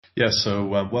Yeah, so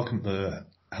welcome to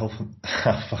Health and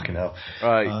fucking hell.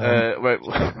 Right, wait.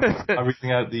 I'm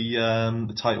reading out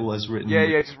the title as written.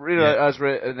 Yeah, just read it as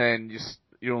written, and then just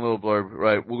your own little blurb.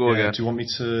 Right, we'll go again. Do you want me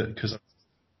to? Because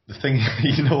the thing,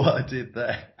 you know what I did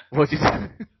there? What did you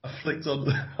do? I flicked on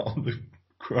the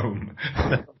Chrome,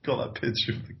 and I got that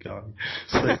picture of the guy.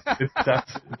 So it's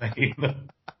that's his name, and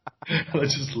I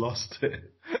just lost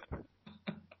it.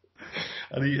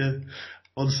 And he,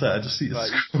 one sec, I just need to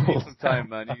you need some time,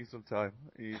 man. You need some time.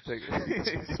 You take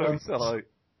sort yourself out.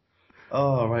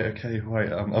 Oh, right, okay,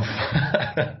 right. I'm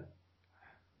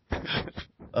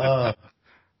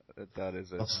that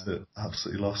is it. Lost it.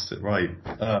 Absolutely lost it. Right.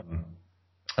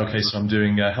 Okay, so I'm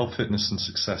doing Health, Fitness and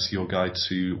Success, your guide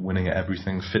to winning at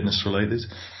everything fitness related.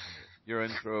 Your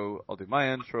intro, I'll do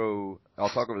my intro, I'll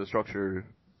talk over the structure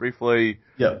briefly,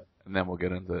 Yep. and then we'll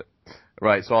get into it.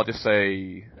 Right, so I'll just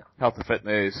say Health and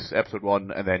Fitness, episode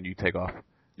 1, and then you take off.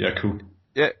 Yeah, cool.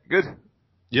 Yeah, good?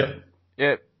 Yep.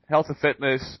 Yeah, Health and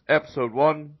Fitness, episode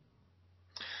 1.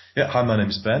 Yeah, hi, my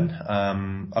name's Ben.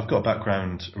 I've got a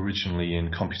background originally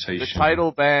in computation. The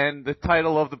title, Ben, the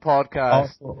title of the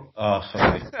podcast.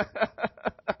 Fuck me.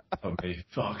 Fuck me.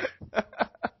 Fuck.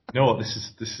 You know what, this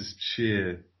is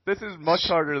sheer... This is much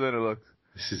harder than it looks.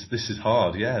 This is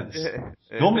hard, yeah.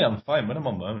 Normally I'm fine. When I'm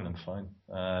on my own, I'm fine.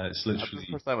 It's literally... That's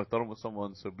the first time I've done it with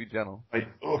someone, so be gentle. Right,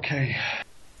 okay.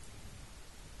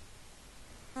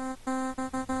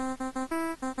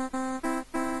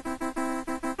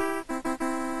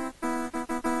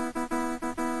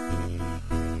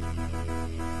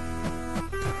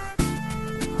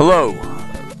 Hello,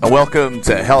 and welcome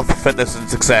to Health, Fitness and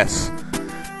Success,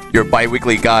 your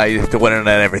bi-weekly guide to winning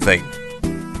at everything.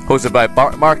 Hosted by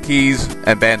Mark Keys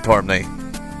and Ben Tormey.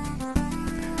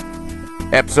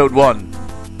 Episode 1.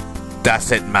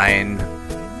 That's it, man.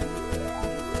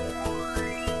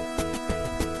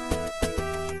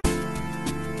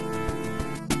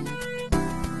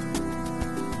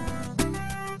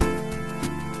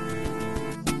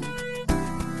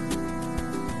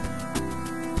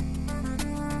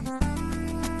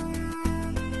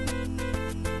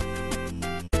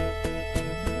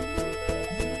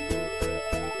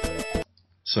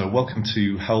 So welcome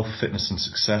to Health, Fitness and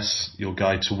Success, your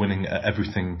guide to winning at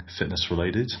everything fitness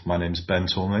related. My name's Ben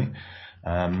Tormey.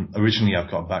 Originally I've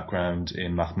got a background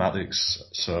in mathematics,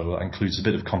 so that includes a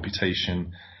bit of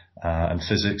computation and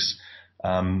physics.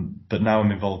 But now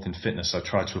I'm involved in fitness. I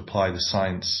try to apply the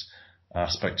science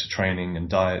aspect to training and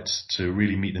diet to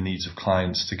really meet the needs of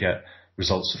clients to get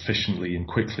results efficiently and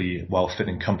quickly while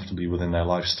fitting comfortably within their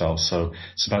lifestyle. So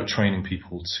it's about training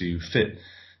people to fit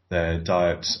their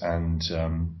diet and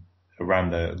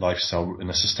around their lifestyle in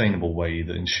a sustainable way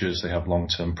that ensures they have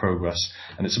long-term progress.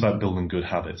 And it's about building good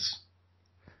habits.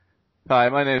 Hi,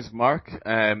 my name is Mark.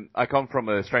 I come from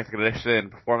a strength and conditioning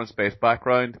and performance-based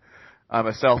background. I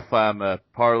myself am a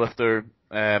powerlifter.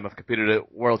 I've competed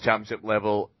at World Championship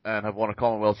level and have won a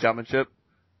Commonwealth Championship.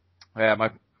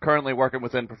 I'm currently working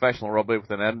within professional rugby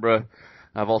within Edinburgh.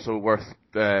 I've also worked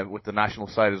with the national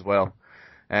side as well.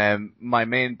 My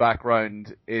main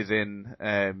background is in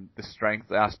the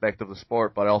strength aspect of the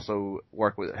sport, but I also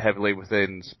work heavily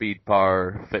within speed,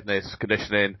 power, fitness,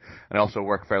 conditioning, and I also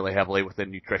work fairly heavily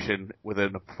within nutrition,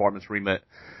 within a performance remit.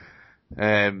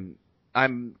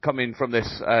 I'm coming from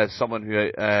this as someone who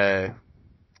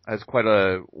has quite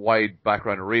a wide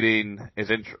background of reading,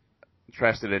 is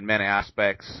interested in many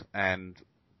aspects, and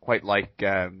quite like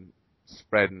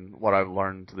spreading what I've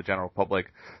learned to the general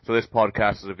public. So this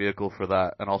podcast is a vehicle for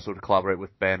that, and also to collaborate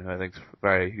with Ben, who I think is a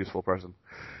very useful person.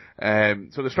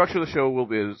 So the structure of the show will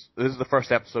be this is the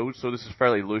first episode, so this is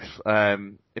fairly loose.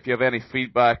 If you have any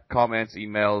feedback, comments,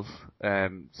 emails,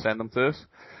 send them to us.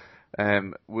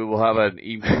 We will have an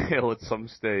email at some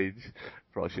stage.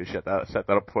 Probably should have set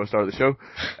that up before I started the show.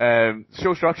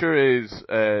 Show structure is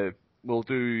we'll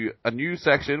do a news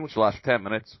section, which will last for 10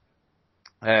 minutes.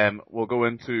 We'll go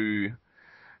into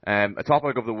a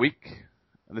topic of the week,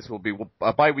 and this will be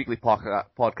a bi-weekly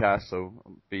podcast, so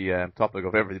it'll be a topic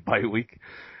of every bi-week.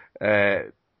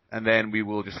 And then we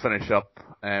will just finish up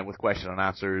with question and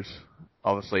answers.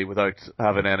 Obviously, without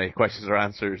having any questions or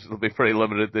answers, it'll be pretty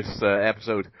limited this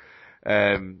episode.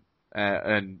 And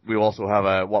we also have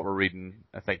a what we're reading,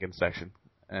 a thinking section.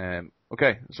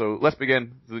 Okay, so let's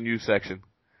begin the news section.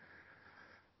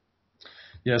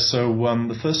 Yeah, so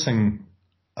the first thing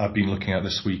I've been looking at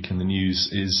this week in the news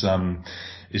is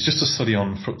just a study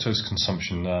on fructose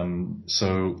consumption.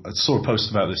 So I saw a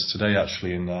post about this today,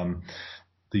 actually, and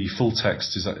the full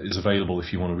text is available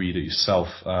if you want to read it yourself.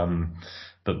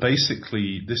 But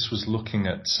basically, this was looking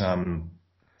at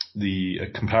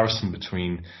the comparison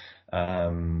between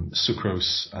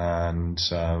sucrose and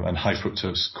high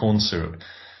fructose corn syrup.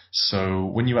 So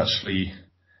when you actually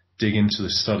dig into the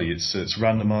study, it's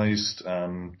randomized,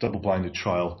 double-blinded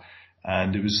trial,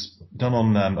 and it was done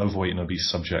on overweight and obese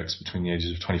subjects between the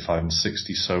ages of 25 and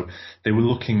 60. So they were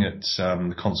looking at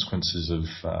the consequences of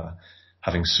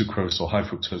having sucrose or high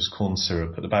fructose corn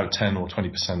syrup at about 10 or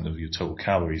 20% of your total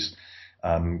calories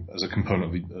as a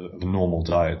component of the normal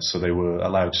diet. So they were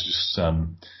allowed to just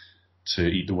to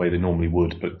eat the way they normally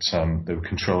would, but they were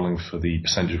controlling for the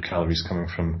percentage of calories coming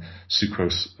from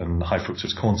sucrose and high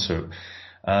fructose corn syrup.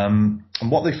 And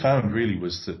what they found really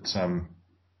was that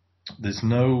there's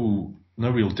no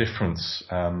real difference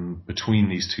between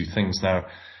these two things. Now,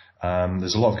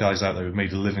 there's a lot of guys out there who've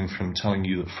made a living from telling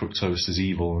you that fructose is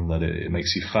evil and that it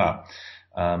makes you fat.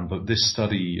 But this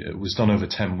study was done over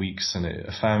 10 weeks, and it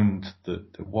found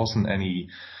that there wasn't any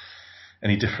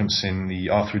difference in the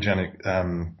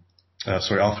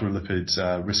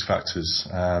atherolipid risk factors,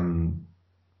 and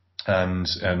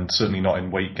certainly not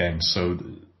in weight gain. So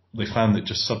they found that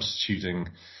just substituting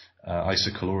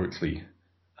isocalorically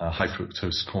high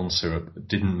fructose corn syrup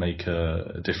didn't make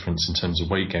a difference in terms of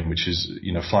weight gain, which is,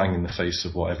 flying in the face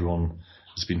of what everyone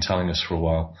has been telling us for a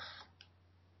while.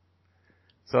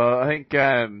 So I think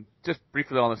just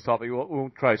briefly on this topic, we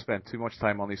won't try to spend too much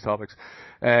time on these topics,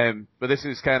 but this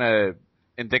is kind of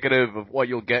indicative of what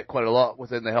you'll get quite a lot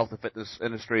within the health and fitness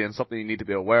industry, and something you need to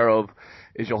be aware of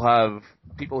is you'll have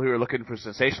people who are looking for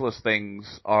sensationalist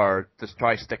things or just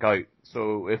try to stick out.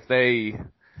 So if they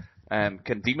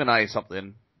can demonize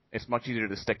something, it's much easier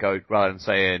to stick out rather than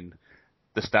saying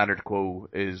the status quo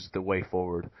is the way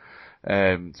forward.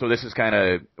 So this is kind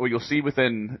of what you'll see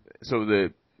within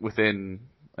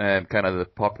kind of the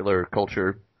popular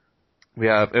culture. We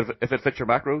have if it fits your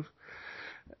macros,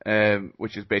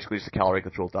 which is basically just a calorie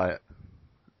controlled diet,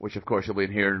 which of course you'll be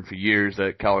hearing for years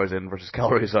that calories in versus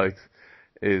calories out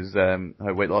is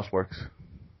how weight loss works.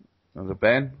 And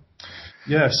Ben?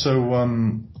 Yeah, so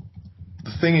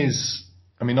the thing is,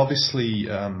 obviously,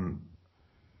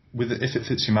 with if it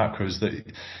fits your macros,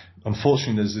 that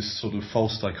unfortunately there's this sort of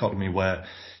false dichotomy where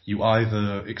you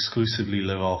either exclusively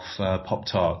live off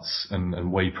Pop-Tarts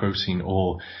and whey protein,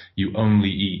 or you only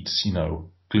eat,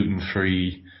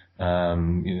 gluten-free,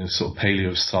 sort of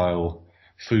paleo-style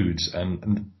foods.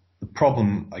 And the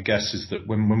problem, I guess, is that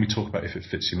when we talk about if it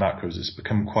fits your macros, it's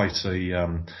become quite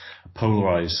a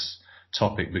polarized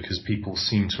topic, because people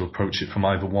seem to approach it from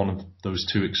either one of those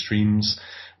two extremes,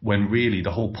 when really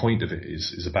the whole point of it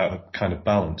is about a kind of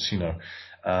balance,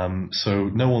 So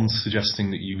no one's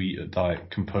suggesting that you eat a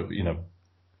diet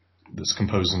that's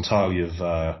composed entirely of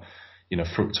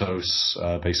fructose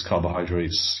based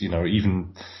carbohydrates.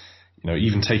 Even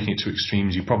taking it to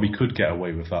extremes, you probably could get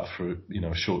away with that for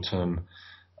a short term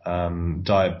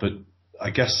diet. But I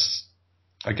guess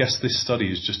this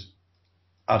study is just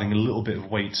adding a little bit of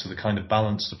weight to the kind of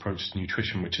balanced approach to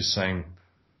nutrition, which is saying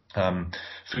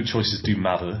food choices do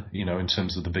matter, in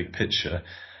terms of the big picture.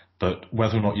 But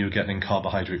whether or not you're getting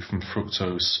carbohydrate from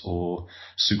fructose or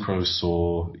sucrose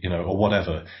or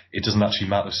whatever, it doesn't actually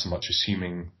matter so much,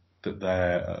 assuming that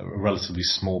they're a relatively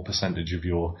small percentage of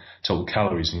your total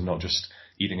calories, and you're not just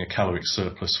eating a caloric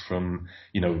surplus from,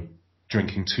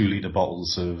 drinking 2-liter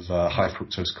bottles of high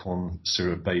fructose corn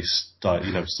syrup based diet,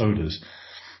 sodas.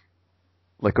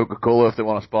 Like Coca-Cola, if they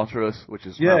want to sponsor us, which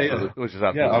is absolutely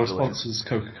our delicious. sponsors,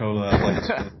 Coca-Cola. I'd like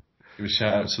to give a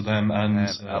shout out to them, and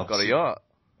I've got a yacht.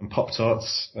 And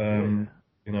Pop-Tarts,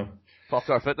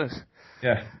 Pop-Tart Fitness.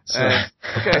 Yeah. So.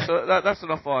 Okay, so that's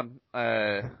enough on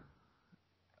high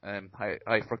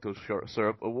fructose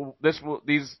syrup.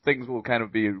 These things will kind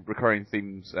of be recurring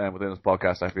themes within this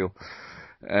podcast, I feel.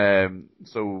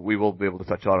 So we will be able to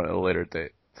touch on it at a later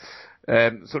date.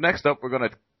 So next up, we're going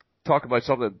to talk about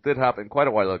something that did happen quite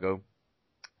a while ago.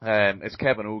 It's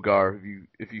Kevin Ogar.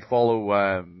 If you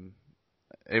follow,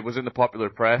 it was in the popular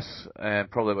press,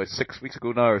 probably about 6 weeks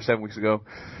ago now, or 7 weeks ago.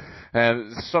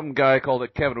 Some guy called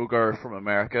it Kevin Ogar from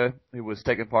America, who was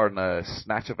taking part in a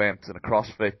snatch event in a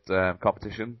CrossFit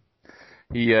competition.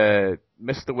 He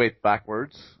missed the weight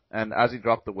backwards, and as he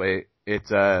dropped the weight, it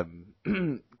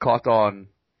caught on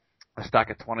a stack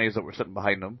of 20s that were sitting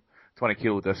behind him, 20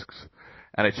 kilo discs,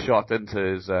 and it shot into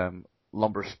his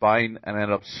lumbar spine and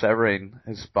ended up severing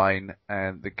his spine,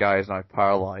 and the guy is now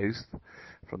paralyzed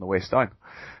from the waist down.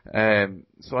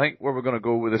 So I think where we're going to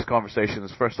go with this conversation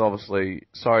is, first, obviously,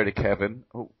 sorry to Kevin.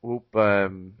 Hope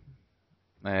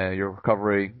your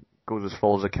recovery goes as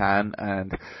full as it can,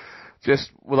 and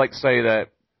just would like to say that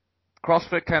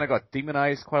CrossFit kind of got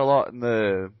demonized quite a lot in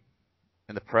the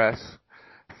press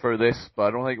for this, but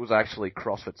I don't think it was actually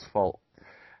CrossFit's fault.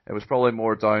 It was probably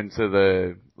more down to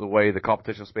the way the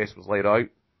competition space was laid out.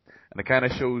 And it kind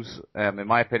of shows, in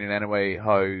my opinion anyway,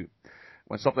 how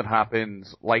when something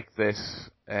happens like this,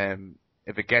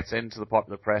 if it gets into the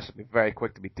popular press, it'll be very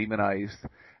quick to be demonized.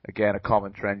 Again, a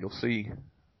common trend you'll see.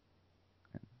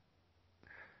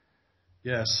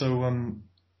 Yeah, so,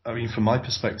 I mean, from my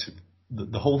perspective,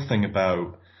 the whole thing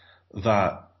about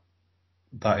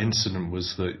that incident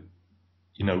was that,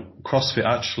 you know, CrossFit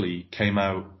actually came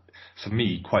out, for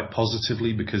me, quite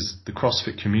positively, because the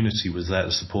CrossFit community was there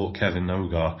to support Kevin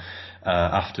Ogar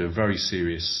after a very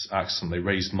serious accident. They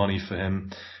raised money for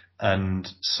him. And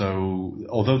so,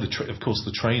 although of course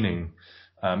the training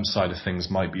side of things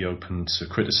might be open to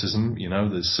criticism, you know,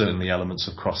 there's certainly elements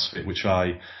of CrossFit which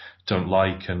I don't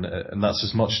like, and that's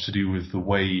as much to do with the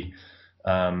way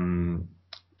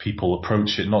people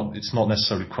approach it. It's not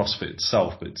necessarily CrossFit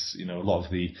itself, but it's, you know, a lot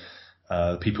of the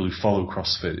people who follow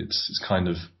CrossFit, it's kind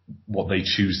of what they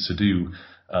choose to do,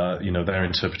 you know, their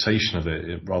interpretation of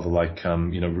it, rather like,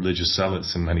 you know, religious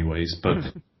zealots in many ways.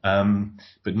 But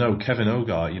no, Kevin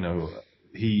Ogar, you know,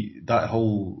 that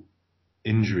whole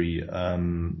injury,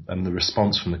 and the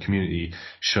response from the community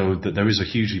showed that there is a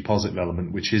hugely positive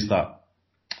element, which is that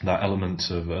element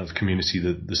of community,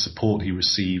 the support he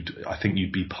received. I think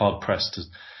you'd be hard pressed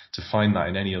to find that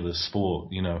in any other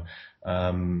sport, you know.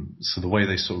 So the way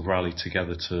they sort of rallied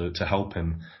together to help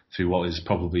him through what is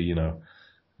probably, you know,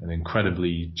 an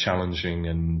incredibly challenging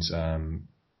and,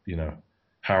 you know,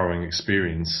 harrowing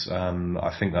experience.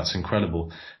 I think that's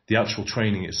incredible. The actual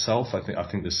training itself, I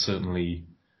think there's certainly,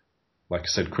 like I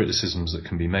said, criticisms that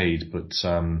can be made, but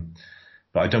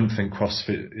I don't think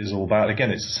CrossFit is all bad.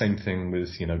 Again, it's the same thing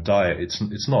with, you know, diet.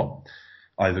 It's not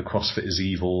either CrossFit is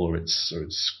evil or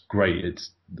it's great.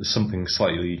 There's something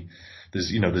slightly,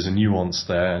 there's a nuance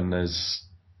there, and there's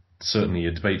certainly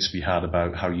a debate to be had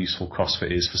about how useful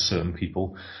CrossFit is for certain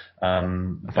people. I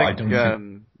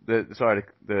don't think, sorry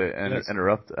to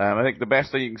interrupt. I think the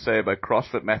best thing you can say about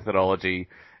CrossFit methodology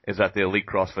is that the elite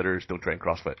CrossFitters don't train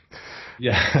CrossFit.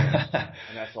 Yeah.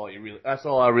 And that's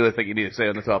all I really think you need to say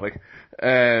on the topic.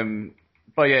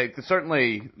 But yeah,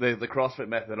 certainly the CrossFit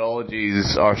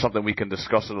methodologies are something we can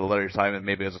discuss at a later time and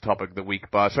maybe as a topic of the week.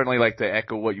 But I'd certainly like to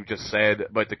echo what you just said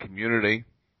about the community.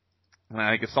 And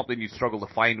I think it's something you struggle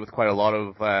to find with quite a lot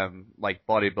of, like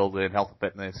bodybuilding, health and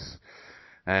fitness,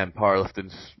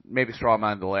 powerlifting, maybe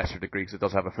strongman to a lesser degree because it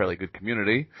does have a fairly good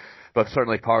community. But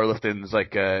certainly powerlifting is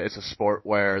like, it's a sport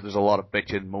where there's a lot of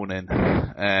bitching, moaning,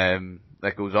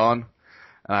 that goes on.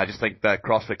 And I just think that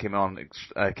CrossFit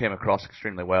came across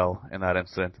extremely well in that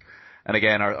incident. And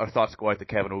again, our thoughts go out to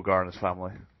Kevin Ogar and his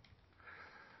family.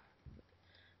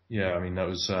 Yeah, I mean, that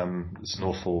was it's an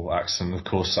awful accident. Of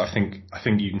course, I think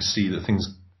you can see that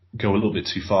things go a little bit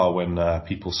too far when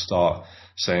people start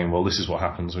saying, well, this is what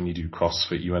happens when you do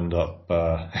CrossFit. You end up,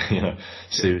 you know,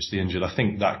 seriously injured. I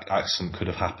think that accident could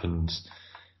have happened,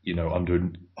 you know, under a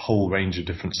whole range of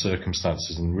different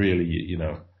circumstances, and really, you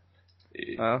know,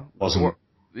 it wasn't.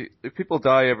 People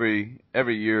die every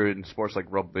year in sports like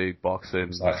rugby, boxing.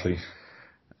 Exactly.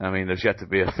 I mean, there's yet to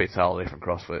be a fatality from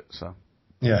CrossFit, so.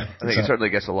 Yeah. I think it certainly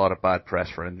gets a lot of bad press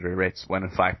for injury rates, when in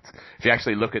fact, if you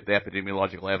actually look at the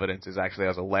epidemiological evidence, it actually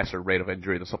has a lesser rate of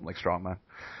injury than something like strongman.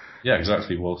 Yeah,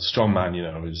 exactly. Well, strongman, you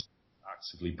know, is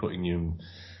actively putting you in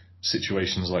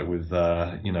situations like with,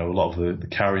 you know, a lot of the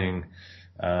carrying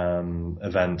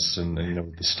events, and you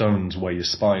know, the stones where your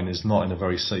spine is not in a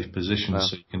very safe position,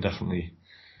 so you can definitely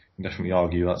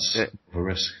argue that's a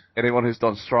risk. Anyone who's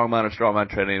done strongman or strongman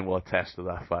training will attest to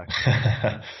that fact.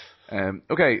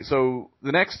 Okay, so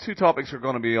the next two topics are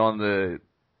going to be on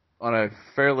a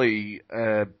fairly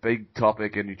big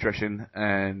topic in nutrition,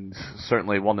 and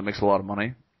certainly one that makes a lot of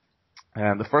money.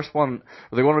 And the first one,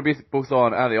 they're going to be both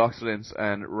on antioxidants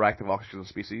and reactive oxygen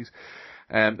species.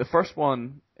 The first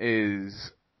one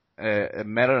is a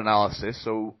meta-analysis.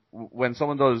 So when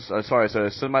someone does, it's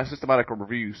a systematic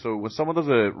review. So when someone does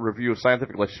a review of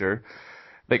scientific literature,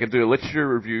 they can do a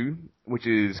literature review, which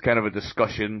is kind of a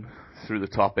discussion through the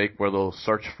topic where they'll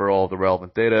search for all the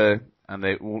relevant data, and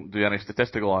they won't do any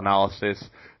statistical analysis.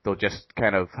 They'll just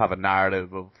kind of have a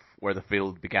narrative of where the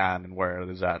field began and where it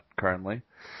is at currently.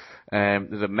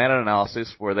 There's a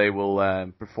meta-analysis where they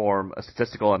will perform a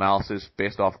statistical analysis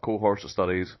based off cohorts of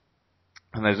studies.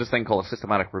 And there's this thing called a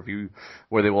systematic review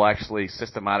where they will actually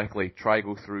systematically try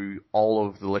go through all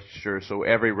of the literature. So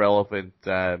every relevant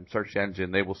search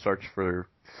engine, they will search for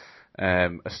a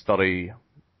study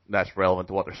that's relevant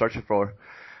to what they're searching for.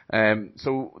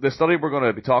 So the study we're going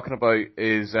to be talking about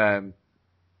is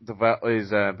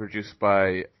produced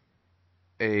by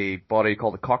a body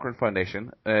called the Cochrane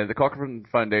Foundation. The Cochrane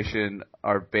Foundation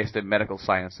are based in medical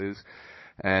sciences.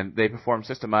 And they perform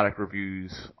systematic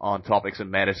reviews on topics in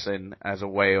medicine as a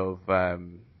way of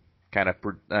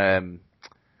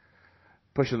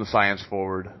pushing the science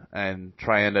forward and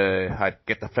trying to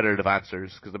get definitive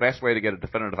answers. Because the best way to get a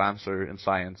definitive answer in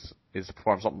science is to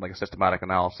perform something like a systematic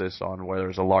analysis on where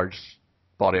there's a large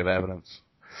body of evidence.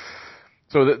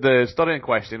 So the study in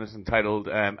question is entitled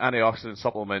Antioxidant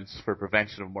Supplements for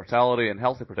Prevention of Mortality in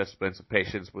Healthy Participants and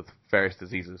Patients with Various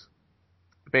Diseases.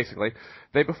 Basically,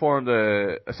 they performed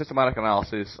a systematic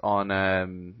analysis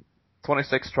on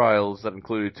 26 trials that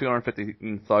included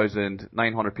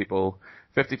 215,900 people,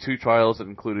 52 trials that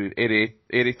included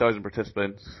 80,000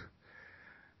 participants,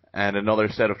 and another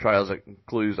set of trials that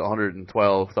includes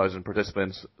 112,000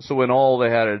 participants. So in all, they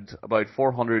had about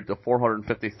 400 to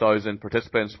 450,000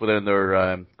 participants within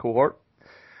their cohort.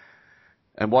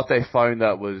 And what they found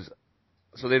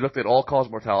so they looked at all-cause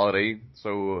mortality,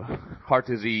 so heart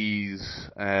disease,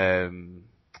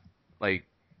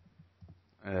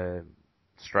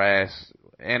 stress,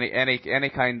 any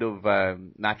kind of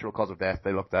natural cause of death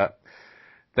they looked at.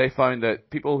 They found that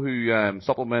people who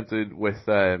supplemented with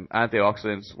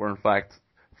antioxidants were in fact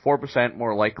 4%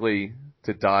 more likely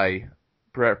to die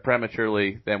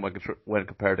prematurely than when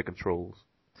compared to controls.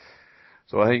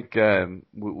 So I think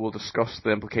we'll discuss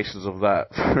the implications of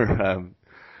that for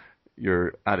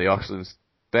your antioxidants.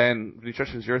 Ben,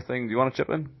 nutrition is your thing. Do you want to chip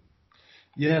in?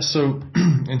 Yeah. So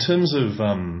in terms of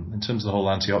the whole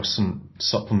antioxidant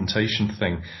supplementation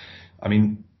thing, I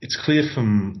mean, it's clear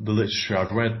from the literature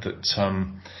I've read that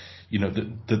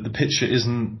the picture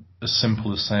isn't as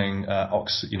simple as saying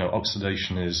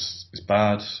oxidation is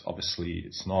bad. Obviously,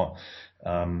 it's not.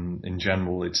 In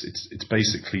general, it's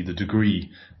basically the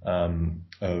degree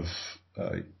of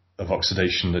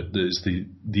oxidation that is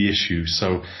the issue.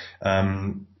 So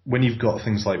when you've got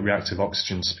things like reactive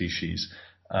oxygen species,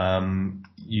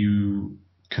 you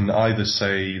can either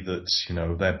say that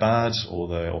they're bad or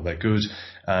they're good,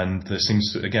 and there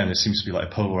seems to be like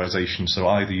a polarization. So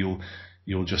either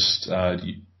you'll just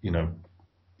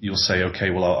you'll say, okay,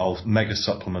 well I'll mega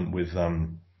supplement with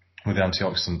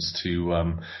antioxidants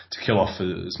to kill off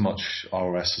as much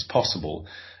ROS as possible,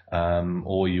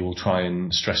 or you'll try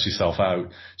and stress yourself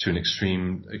out to an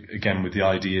extreme, again with the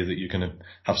idea that you're going to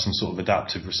have some sort of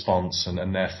adaptive response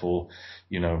and therefore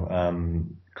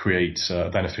create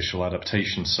beneficial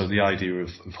adaptation. So the idea of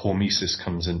hormesis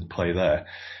comes into play there.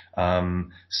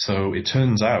 So it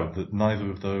turns out that neither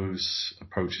of those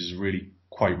approaches is really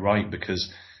quite right,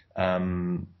 because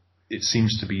it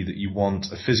seems to be that you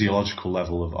want a physiological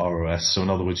level of ROS. So in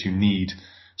other words, you need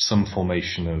some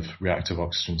formation of reactive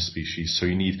oxygen species. So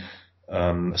you need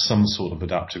some sort of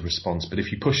adaptive response. But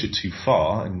if you push it too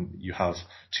far and you have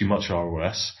too much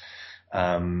ROS,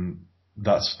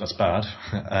 that's bad.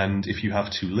 And if you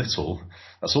have too little,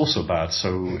 that's also bad.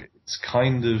 So it's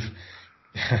kind of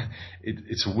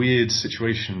it's a weird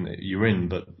situation that you're in,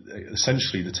 but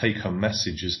essentially the take-home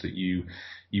message is that you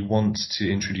want to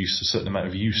introduce a certain amount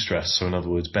of eustress. So in other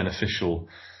words, beneficial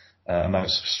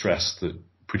amounts of stress that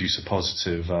produce a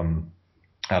positive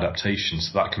adaptation.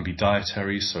 So that can be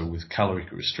dietary, so with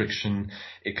caloric restriction.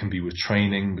 It can be with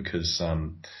training, because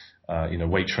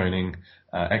weight training,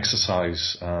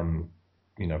 exercise,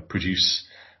 produce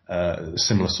a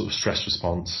similar sort of stress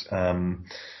response.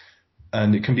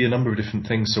 And it can be a number of different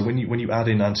things. So when you add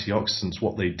in antioxidants,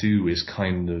 what they do is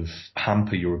kind of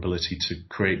hamper your ability to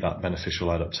create that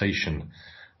beneficial adaptation.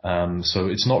 So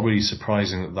it's not really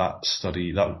surprising that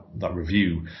study, that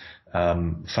review,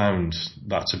 found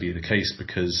that to be the case,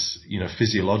 because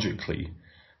physiologically,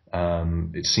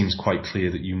 it seems quite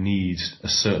clear that you need a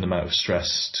certain amount of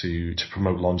stress to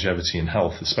promote longevity and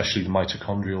health, especially the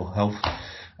mitochondrial health,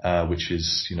 which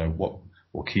is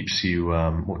what keeps you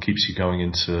going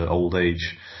into old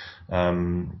age.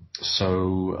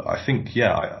 So I think,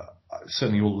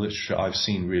 certainly all the literature I've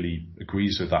seen really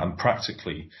agrees with that. And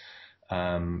practically,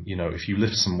 if you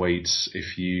lift some weights,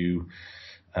 if you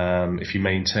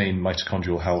maintain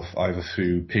mitochondrial health either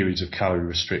through periods of calorie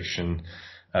restriction,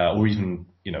 or even,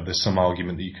 there's some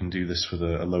argument that you can do this with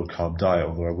a low carb diet,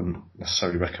 although I wouldn't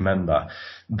necessarily recommend that,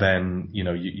 then, you're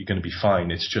going to be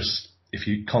fine. It's just, if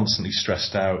you're constantly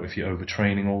stressed out, if you're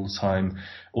overtraining all the time,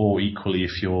 or equally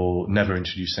if you're never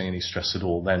introducing any stress at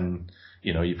all, then,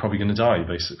 you're probably going to die,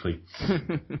 basically.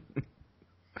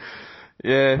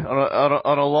 Yeah,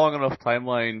 on a long enough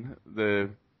timeline,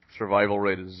 the survival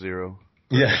rate is 0.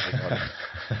 Yeah.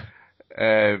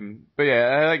 But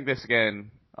yeah, I think this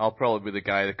again, I'll probably be the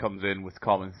guy that comes in with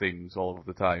common themes all of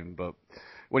the time. But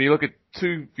when you look at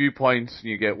two viewpoints,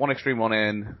 you get one extreme one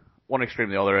end, one extreme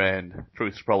the other end.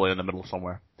 Truth's probably in the middle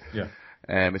somewhere. Yeah.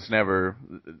 It's never,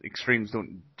 extremes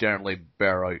don't generally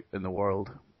bear out in the world.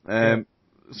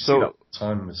 See that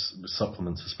time with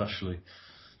supplements especially.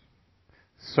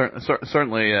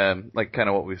 Certainly, like kind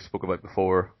of what we spoke about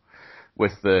before,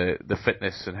 with the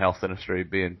fitness and health industry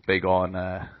being big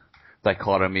on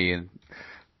dichotomy and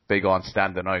big on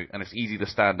standing out, and it's easy to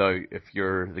stand out if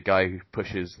you're the guy who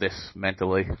pushes this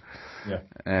mentally,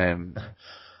 than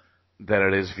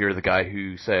it is if you're the guy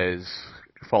who says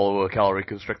follow a calorie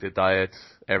constricted diet,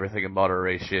 everything in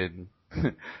moderation,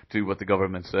 do what the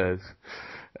government says.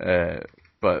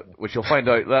 But which you'll find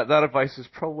out that advice is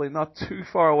probably not too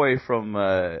far away from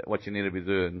what you need to be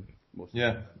doing.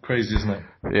 Yeah, crazy, isn't it?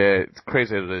 Yeah, it's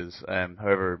crazy it is.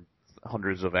 However,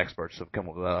 hundreds of experts have come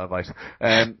up with that advice.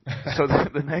 So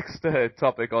the next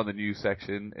topic on the news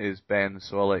section is Ben,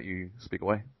 so I'll let you speak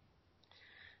away.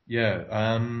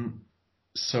 Yeah,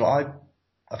 so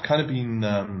I've kind of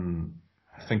been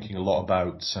thinking a lot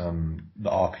about the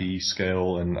RPE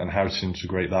scale and how to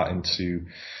integrate that into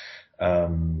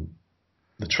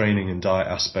the training and diet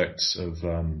aspects of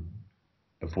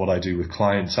what I do with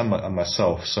clients and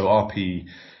myself. So RPE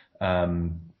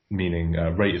meaning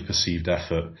rate of perceived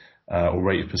effort or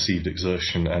rate of perceived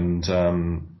exertion, and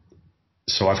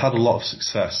so I've had a lot of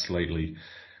success lately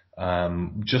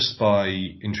just by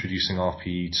introducing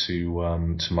RPE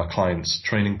to my clients'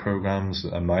 training programs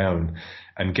and my own,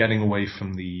 and getting away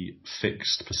from the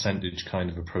fixed percentage kind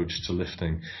of approach to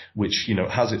lifting, which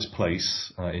has its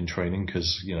place in training,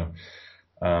 because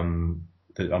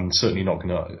I'm certainly not going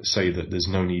to say that there's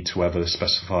no need to ever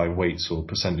specify weights or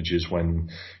percentages when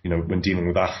dealing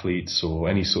with athletes or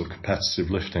any sort of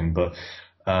competitive lifting, but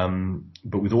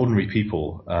with ordinary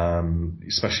people,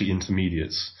 especially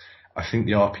intermediates, I think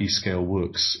the RP scale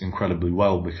works incredibly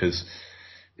well, because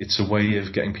it's a way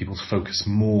of getting people to focus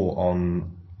more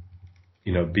on,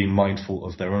 being mindful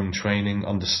of their own training,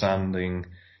 understanding,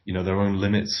 their own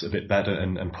limits a bit better,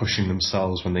 and pushing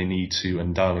themselves when they need to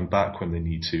and dialing back when they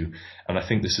need to. And I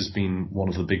think this has been one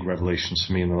of the big revelations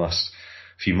for me in the last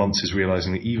few months, is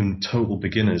realizing that even total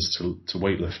beginners to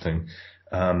weightlifting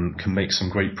can make some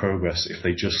great progress if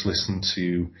they just listen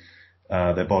to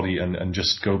their body and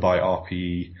just go by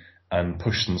RPE and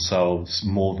push themselves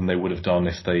more than they would have done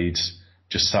if they'd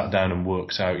just sat down and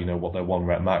worked out, what their 1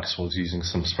 rep max was using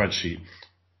some spreadsheet.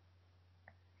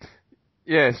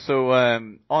 Yeah, so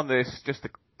on this, just to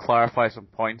clarify some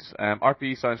points,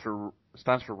 RPE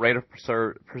stands for rate of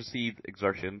perceived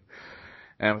exertion.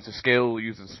 It's a scale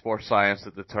used in sports science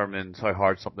that determines how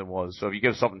hard something was. So if you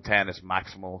give something 10, it's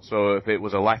maximal. So if it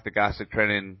was a lactic acid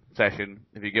training session,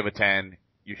 if you give it 10,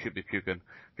 you should be puking.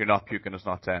 If you're not puking, it's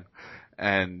not 10.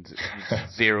 And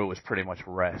 0 is pretty much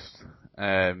rest.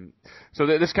 So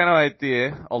this kind of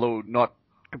idea, although not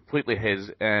completely his,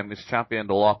 is championed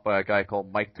a lot by a guy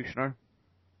called Mike Tushner.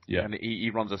 Yeah. And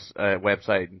he runs a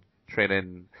website and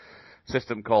training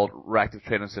system called Reactive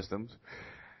Training Systems.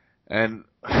 And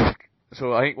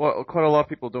so I think what quite a lot of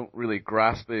people don't really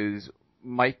grasp is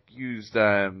Mike used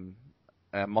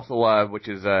Muscle Lab, which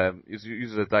uses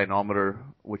a dynamometer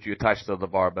which you attach to the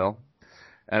barbell,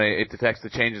 and it detects the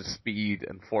change in speed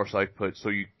and force output. So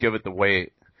you give it the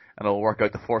weight, and it'll work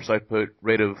out the force output,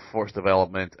 rate of force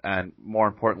development, and more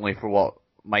importantly for what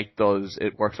Mike does,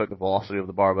 it works out the velocity of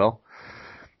the barbell.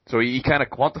 So he kind of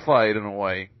quantified in a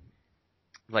way,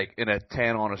 like in a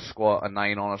 10 on a squat, a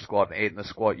 9 on a squat, an 8 in a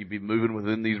squat, you'd be moving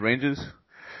within these ranges.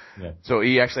 Yeah. So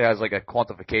he actually has like a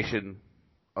quantification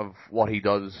of what he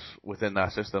does within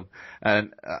that system.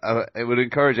 And I would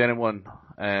encourage anyone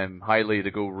highly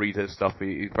to go read his stuff.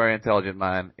 He's a very intelligent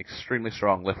man, extremely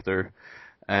strong lifter,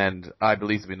 and I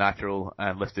believe to be natural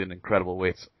and lifting incredible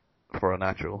weights for a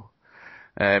natural.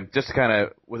 Just to kind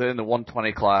of, within the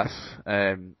 120 class,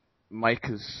 Mike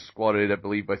has squatted, I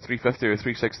believe, by 350 or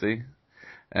 360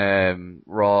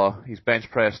 raw. He's bench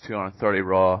pressed 230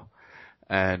 raw,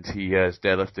 and he has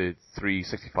deadlifted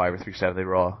 365 or 370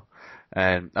 raw.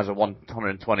 And as a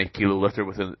 120 kilo lifter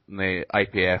within the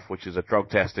IPF, which is a drug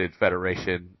tested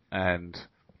federation, and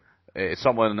it's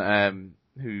someone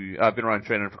who I've been around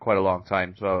training for quite a long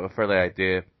time, so I have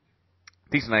a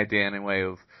decent idea anyway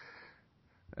of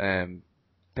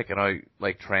picking out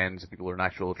like trends, people who are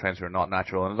natural, trends who are not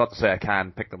natural. And it's not to say I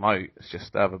can pick them out, it's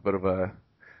just I have a bit of a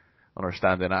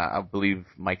understanding. I believe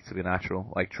Mike to be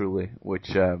natural, like truly, which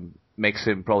makes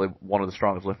him probably one of the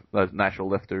strongest natural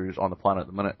lifters on the planet at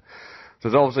the minute. So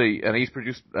it's obviously, and he's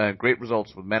produced great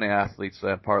results with many athletes,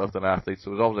 powerlifting athletes,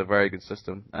 so it's obviously a very good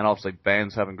system. And obviously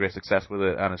Ben's having great success with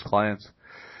it and his clients.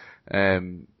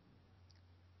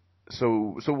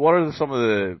 So what are some of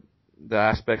the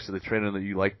aspects of the training that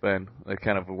you like, Ben, that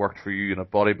kind of worked for you in a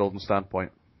bodybuilding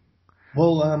standpoint?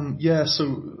 Well, yeah,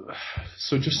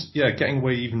 so just, yeah, getting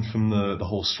away even from the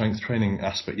whole strength training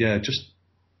aspect, yeah,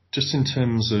 just in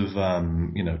terms of,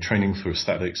 training for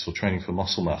aesthetics or training for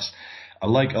muscle mass, I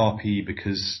like RPE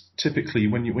because typically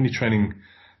when you're training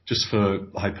just for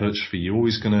hypertrophy, you're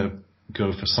always going to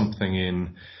go for something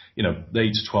in, the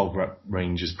 8 to 12 rep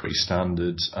range is pretty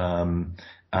standard. And,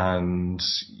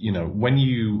 when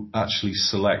you actually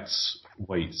select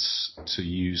weights to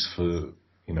use for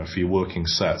your working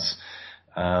sets,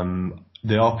 the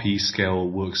RPE scale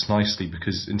works nicely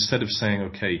because instead of saying,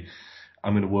 okay,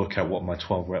 I'm going to work out what my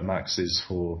 12 rep max is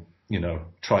for,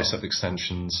 tricep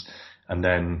extensions and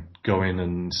then go in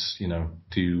and,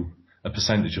 do a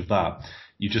percentage of that.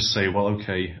 You just say, well,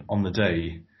 okay, on the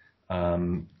day,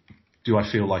 do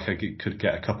I feel like I could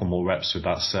get a couple more reps with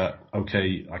that set?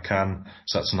 Okay, I can.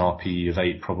 So that's an RPE of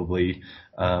 8 probably.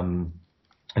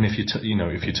 And if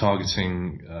you're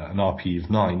targeting an RPE of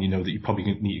 9, you know that you probably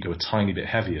need to go a tiny bit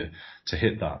heavier to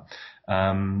hit that.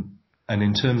 And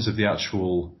in terms of the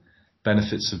actual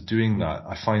benefits of doing that,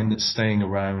 I find that staying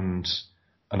around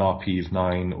an RPE of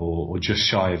 9 or just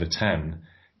shy of a 10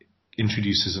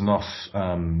 introduces enough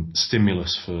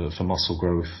stimulus for muscle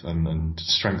growth and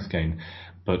strength gain,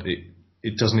 but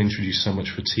it doesn't introduce so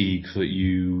much fatigue that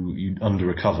you under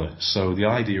recover. So the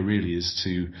idea really is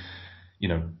to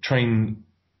train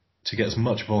to get as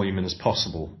much volume in as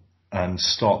possible and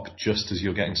stop just as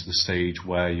you're getting to the stage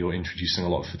where you're introducing a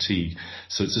lot of fatigue.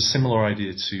 So it's a similar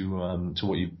idea to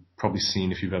what you've probably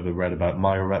seen if you've ever read about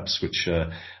myo reps, which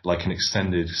are like an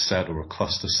extended set or a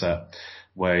cluster set,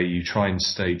 where you try and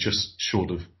stay just short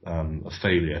of a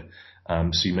failure.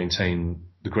 So you maintain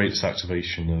the greatest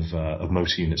activation of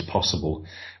motor units possible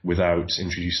without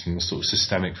introducing the sort of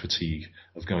systemic fatigue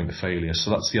of going to failure. So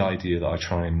that's the idea that I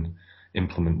try and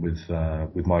implement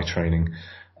with my training,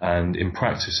 and in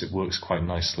practice it works quite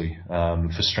nicely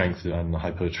for strength and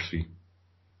hypertrophy.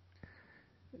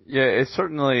 Yeah, it's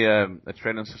certainly a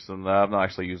training system that I've not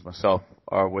actually used myself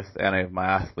or with any of my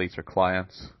athletes or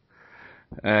clients.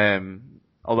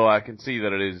 Although I can see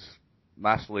that it is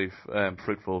massively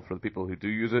fruitful for the people who do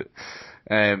use it.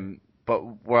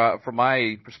 But from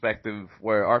my perspective,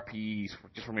 where RPEs,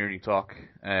 just from hearing you talk,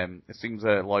 it seems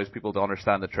that it allows people to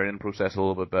understand the training process a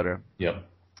little bit better. Yeah.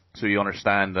 So you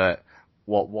understand that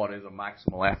what is a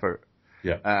maximal effort.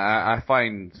 Yeah. I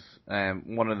find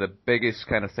one of the biggest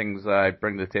kind of things that I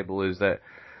bring to the table is that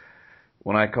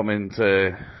when I come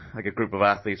into like a group of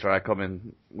athletes or I come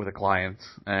in with a client,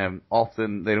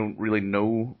 often they don't really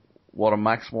know what a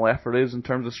maximal effort is in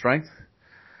terms of strength.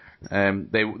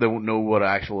 They won't know what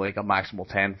actual like a maximal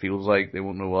 10 feels like. They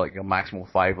won't know what like a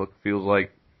maximal 5 feels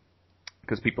like,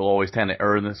 because people always tend to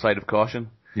err on the side of caution.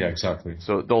 Yeah, exactly.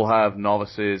 So they'll have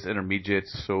novices,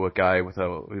 intermediates. So a guy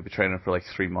who'll be training for like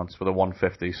 3 months with a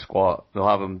 150 squat, they'll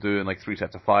have him doing like 3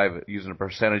 sets of 5 using a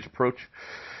percentage approach.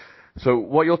 So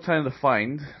what you'll tend to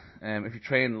find, if you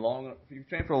train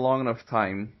for a long enough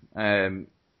time,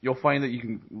 you'll find that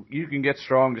you can get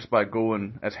strong just by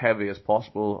going as heavy as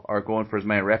possible or going for as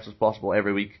many reps as possible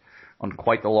every week on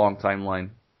quite a long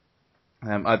timeline.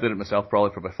 I did it myself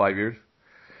probably for about 5 years.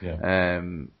 Yeah.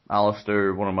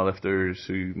 Alistair, one of my lifters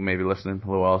who may be listening,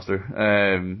 hello Alistair,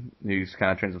 he's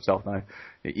kind of trains himself now.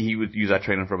 He would use that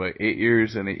training for about 8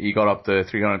 years, and he got up to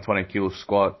 320 kilo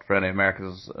squat for any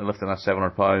Americans lifting at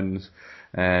 700 pounds,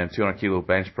 200 kilo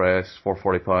bench press,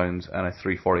 440 pounds, and a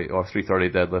 340 or 330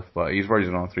 deadlift. But he's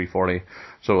version on 340,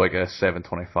 so like a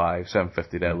 725,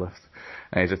 750 deadlift.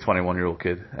 And he's a 21-year-old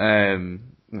kid,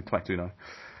 22 now.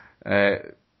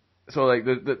 So like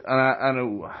and I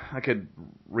know I could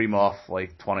ream off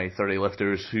like 20, 30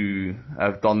 lifters who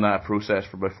have done that process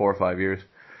for about 4 or 5 years.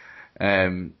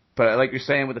 But like you're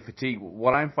saying with the fatigue,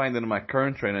 what I'm finding in my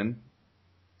current training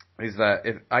is that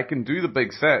if I can do the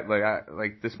big set,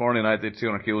 like this morning I did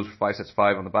 200 kilos for 5 sets of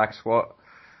 5 on the back squat.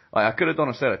 Like I could have done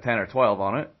a set of 10 or 12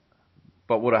 on it,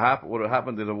 but what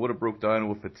happened is I would have broke down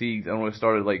with fatigue and would have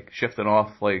started like shifting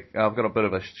off. Like I've got a bit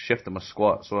of a shift in my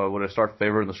squat, so I would have started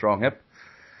favoring the strong hip,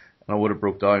 and I would have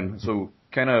broke down. So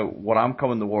kind of what I'm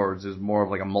coming towards is more of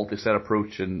like a multi-set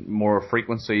approach and more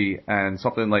frequency, and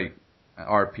something like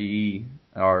RPE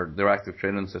or their active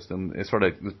training system is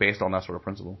based on that sort of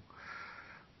principle.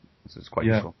 It's quite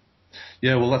useful.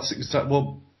 Yeah, well, that's exactly.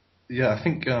 Well, yeah, I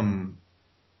think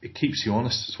it keeps you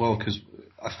honest as well, because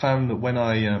I found that when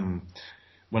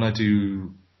I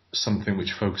do something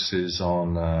which focuses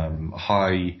on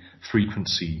high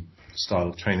frequency style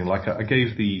of training, like I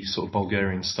gave the sort of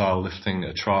Bulgarian style lifting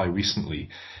a try recently,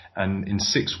 and in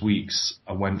 6 weeks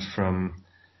I went from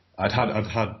I'd had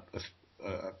a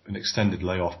an extended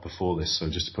layoff before this, so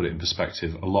just to put it in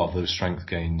perspective, a lot of those strength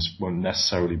gains won't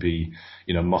necessarily be,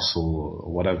 muscle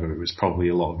or whatever. It was probably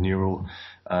a lot of neural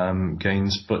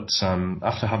gains. But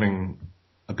after having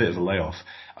a bit of a layoff,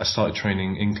 I started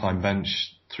training incline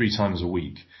bench 3 times a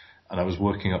week, and I was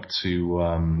working up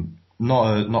to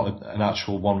not an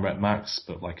actual 1 rep max,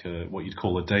 but like what you'd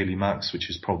call a daily max, which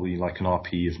is probably like an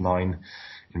RPE of 9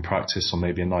 in practice, or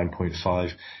maybe a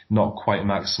 9.5. Not quite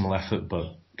maximal effort,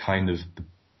 but kind of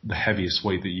the heaviest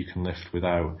weight that you can lift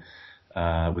without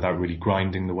really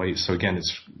grinding the weight. So again,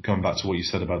 it's going back to what you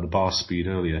said about the bar speed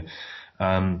earlier.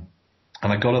 And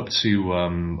I got up to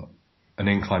an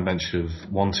incline bench of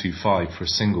 125 for a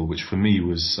single, which for me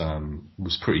was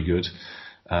pretty good.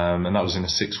 And that was in a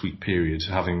 6-week period,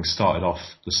 having started off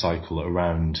the cycle at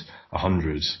around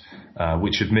 100,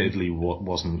 which admittedly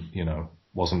wasn't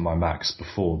my max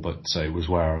before, but it was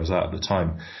where I was at the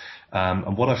time.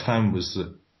 And what I found was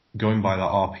that going by that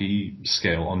RPE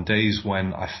scale, on days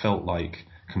when I felt like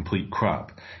complete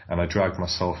crap and I dragged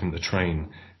myself into train,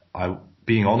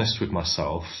 being honest with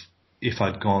myself, if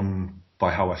I'd gone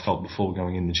by how I felt before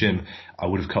going in the gym, I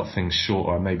would have cut things short,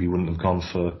 or I maybe wouldn't have gone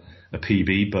for a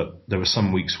PB. But there were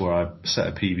some weeks where I set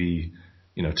a PB,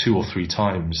 2 or 3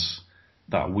 times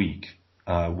that week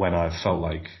when I felt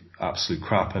like absolute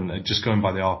crap. And just going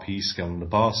by the RPE scale and the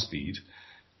bar speed,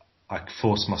 I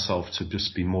forced myself to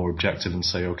just be more objective and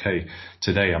say, okay,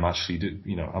 today I'm actually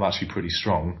pretty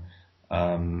strong.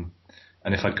 And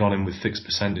if I'd gone in with fixed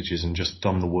percentages and just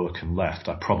done the work and left,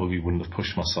 I probably wouldn't have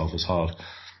pushed myself as hard.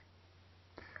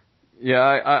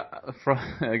 Yeah,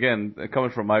 again,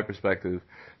 coming from my perspective,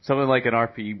 something like an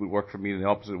RPE would work for me in the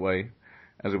opposite way,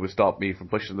 as it would stop me from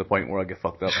pushing to the point where I get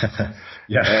fucked up.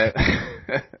 Yeah.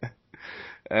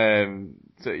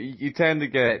 So you tend to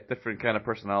get different kind of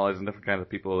personalities and different kind of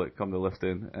people that come to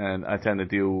lifting, and I tend to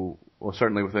deal, well,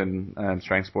 certainly within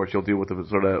strength sports, you'll deal with the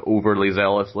sort of overly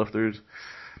zealous lifters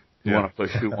who want to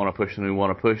push, who want to push, and who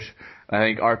want to push. I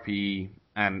think RPE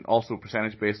and also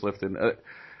percentage-based lifting.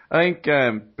 I think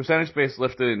percentage-based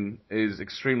lifting is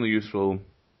extremely useful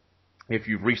if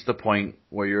you've reached the point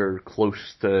where you're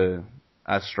close to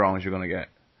as strong as you're going to get.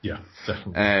 Yeah,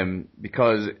 definitely.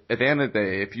 Because at the end of the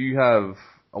day, if you have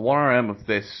a 1RM of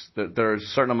this, there's a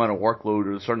certain amount of workload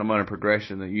or a certain amount of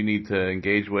progression that you need to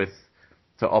engage with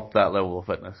to up that level of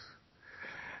fitness.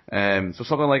 So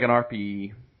something like an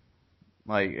RPE,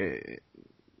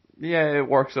 it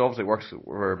works. It obviously works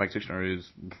where Mike Suchner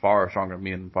is far stronger than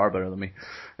me and far better than me.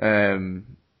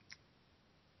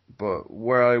 But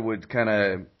where I would kind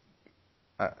of,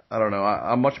 I don't know,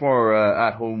 I'm much more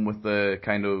at home with the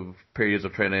kind of periods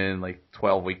of training, like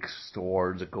 12 weeks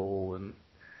towards a goal, and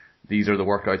these are the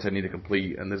workouts I need to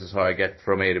complete, and this is how I get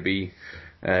from A to B.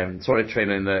 Sort of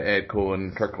training that Ed Coe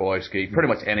and Kurt Kowalski, pretty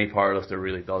much any powerlifter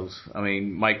really does. I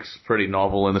mean, Mike's pretty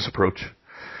novel in this approach.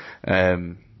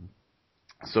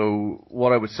 So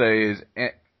what I would say is,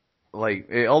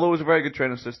 although it's a very good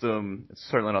training system, it's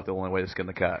certainly not the only way to skin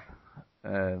the cat.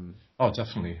 Oh,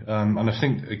 definitely. And I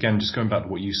think, again, just going back to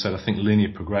what you said, I think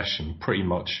linear progression pretty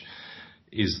much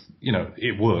is,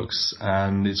 it works,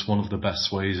 and it's one of the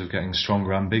best ways of getting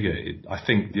stronger and bigger. I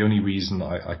think the only reason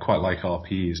I quite like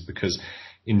RPE is because,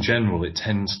 in general, it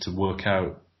tends to work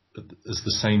out as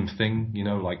the same thing.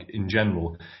 Like in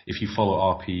general, if you follow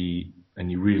RPE and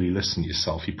you really listen to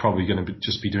yourself, you're probably going to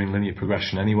just be doing linear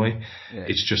progression anyway. Yeah.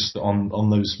 It's just on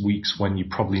those weeks when you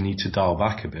probably need to dial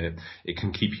back a bit, it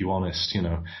can keep you honest,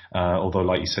 although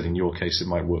like you said, in your case, it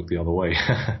might work the other way.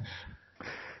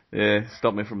 Yeah,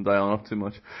 stop me from dialing up too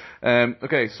much.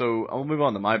 Okay, so I'll move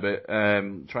on to my bit.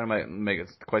 Trying to make it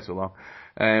quite so long.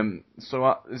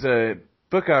 So there's a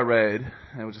book I read.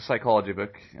 It was a psychology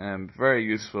book. Very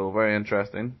useful, very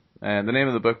interesting. And the name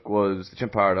of the book was The Gym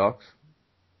Paradox.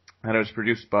 And it was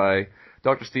produced by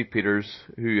Dr. Steve Peters,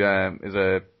 who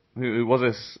was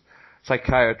a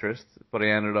psychiatrist, but he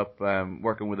ended up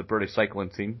working with the British cycling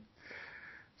team.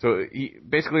 So he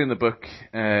basically in the book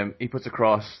he puts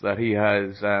across that he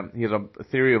has a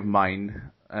theory of mind.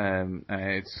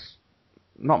 It's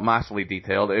not massively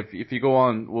detailed. If you go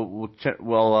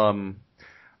on,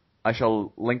 I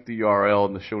shall link the URL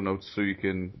in the show notes so you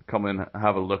can come and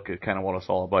have a look at kind of what it's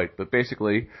all about. But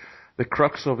basically, the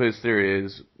crux of his theory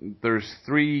is there's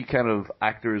 3 kind of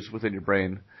actors within your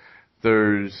brain.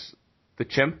 There's the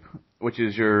chimp, which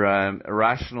is your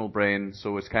irrational brain,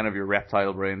 so it's kind of your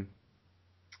reptile brain,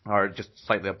 or just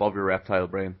slightly above your reptile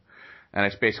brain. And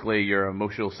it's basically your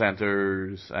emotional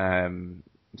centers.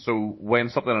 So when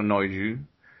something annoys you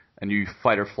and you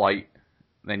fight or flight,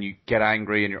 then you get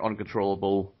angry and you're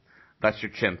uncontrollable, that's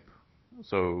your chimp.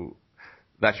 So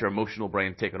that's your emotional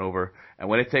brain taking over. And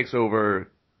when it takes over,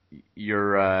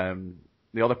 your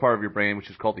the other part of your brain, which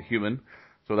is called the human.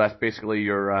 So that's basically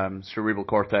your cerebral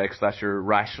cortex. That's your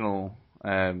rational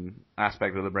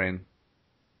aspect of the brain.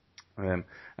 And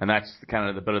that's kind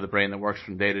of the bit of the brain that works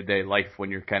from day to day life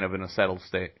when you're kind of in a settled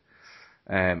state.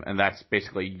 And that's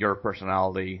basically your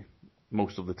personality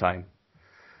most of the time.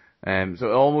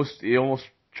 So he almost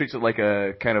treats it like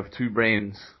a kind of two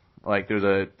brains. Like there's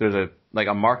a like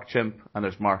a Mark chimp and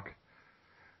there's Mark.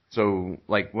 So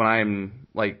like when I'm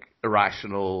like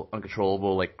irrational,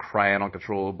 uncontrollable, like crying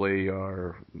uncontrollably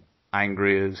or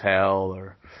angry as hell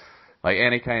or like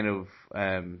any kind of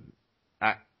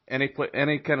any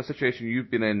kind of situation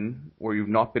you've been in where you've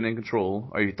not been in control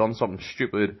or you've done something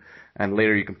stupid and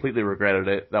later you completely regretted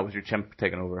it, that was your chimp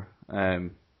taking over.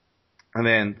 And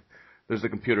then there's the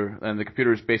computer, and the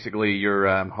computer is basically your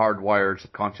hardwired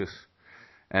subconscious.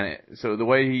 And so the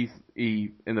way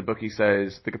he in the book he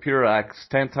says the computer acts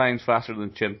 10 times faster than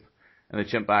the chimp, and the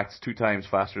chimp acts 2 times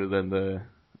faster than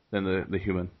the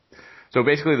human. So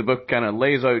basically the book kind of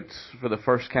lays out, for the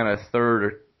first kind of third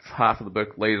or half of the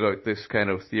book, lays out this kind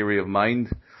of theory of mind,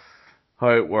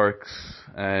 how it works,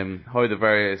 how the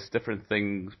various different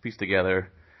things piece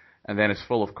together, and then it's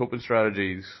full of coping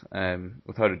strategies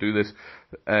with how to do this.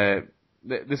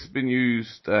 This has been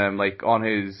used like on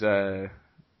his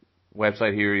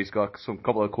website here. He's got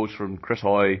couple of quotes from Chris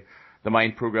Hoy, the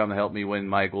Mind program that helped me win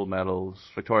my gold medals,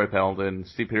 Victoria Pendleton,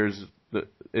 Steve Peters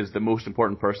is the most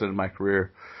important person in my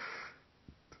career.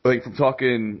 Like from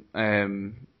talking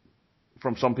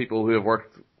from some people who have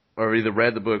worked or either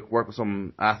read the book, worked with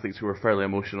some athletes who are fairly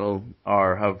emotional,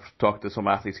 or have talked to some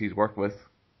athletes he's worked with.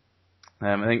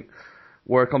 I think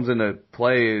where it comes into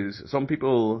play is some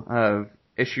people have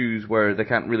issues where they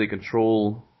can't really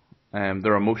control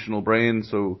their emotional brain.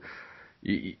 So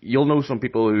you'll know some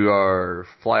people who are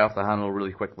fly off the handle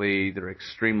really quickly. They're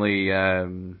extremely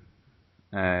kind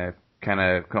of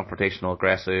confrontational,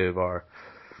 aggressive, or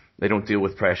they don't deal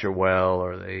with pressure well,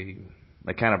 or they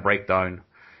kind of break down.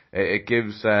 It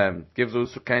gives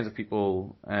those kinds of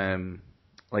people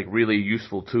like really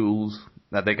useful tools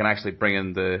that they can actually bring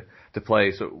into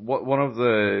play. So one of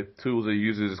the tools he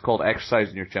uses is called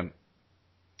exercising your chimp.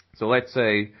 So let's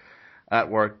say at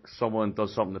work someone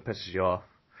does something that pisses you off.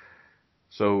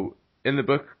 So in the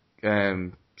book,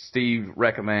 Steve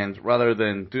recommends, rather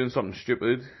than doing something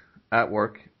stupid at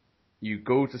work, you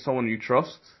go to someone you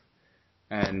trust,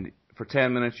 and for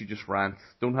 10 minutes you just rant.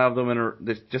 Don't have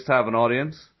them just have an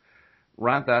audience.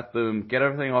 Rant at them, get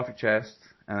everything off your chest,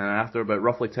 and then after about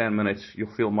roughly 10 minutes,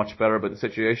 you'll feel much better about the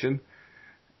situation,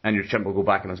 and your chimp will go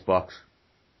back in his box.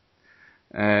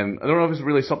 I don't know if it's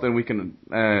really something we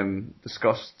can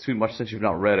discuss too much since you've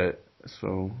not read it,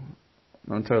 so I'm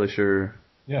not entirely sure.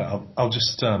 Yeah, I'll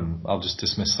just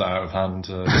dismiss that out of hand.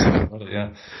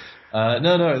 Yeah.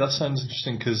 No, that sounds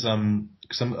interesting because I'm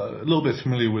a little bit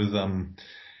familiar with the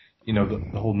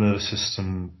whole nervous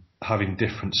system having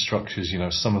different structures. You know,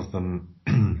 some of them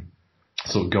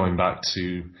sort of going back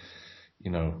to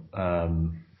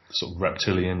sort of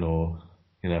reptilian, or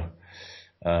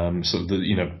sort of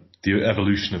the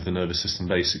evolution of the nervous system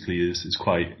basically is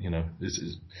quite,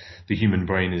 the human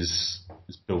brain is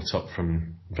built up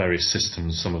from various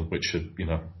systems, some of which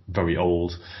are, very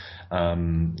old,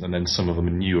 and then some of them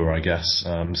are newer, I guess.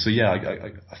 So yeah,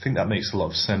 I think that makes a lot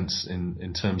of sense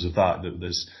in terms of that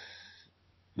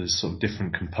there's sort of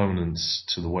different components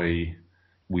to the way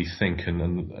we think,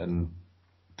 and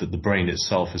that the brain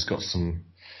itself has got some,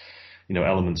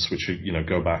 elements which are,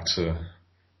 go back to,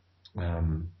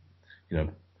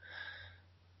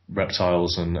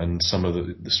 reptiles, and some of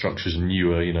the structures are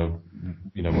newer,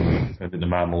 when in the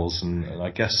mammals, and I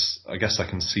guess I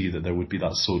can see that there would be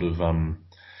that sort of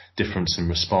difference in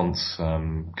response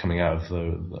coming out of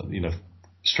the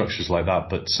structures like that.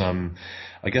 But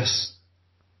I guess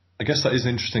that is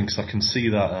interesting because I can see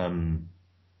that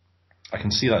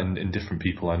in different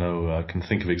people I know. I can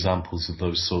think of examples of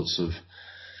those sorts of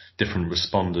different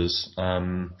responders.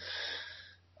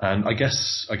 And I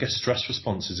guess stress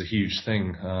response is a huge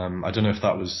thing. I don't know if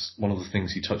that was one of the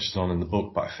things he touched on in the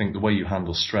book, but I think the way you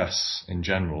handle stress in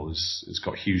general is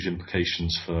got huge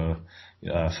implications for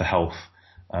health,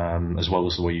 as well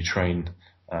as the way you train.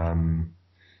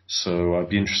 So I'd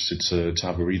be interested to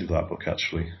have a read of that book,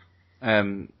 actually.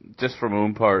 Just for my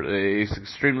own part, it's an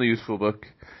extremely useful book.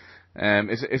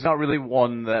 It's not really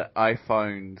one that I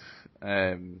found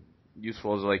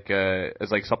useful as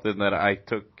like something that I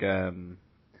took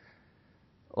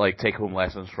like take home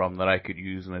lessons from that I could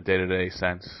use in a day-to-day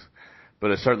sense,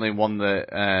 but it's certainly one that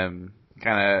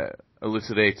kind of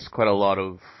elucidates quite a lot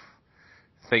of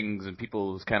things in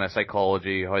people's kind of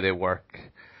psychology, how they work,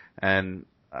 and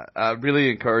I really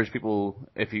encourage people,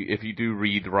 if you do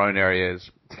read around areas,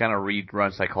 to kind of read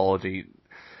around psychology,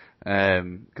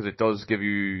 because it does give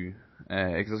you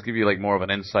like more of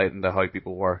an insight into how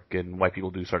people work and why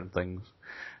people do certain things.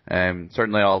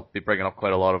 Certainly I'll be bringing up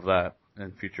quite a lot of that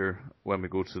in future when we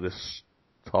go to this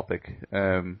topic.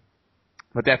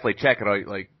 But definitely check it out,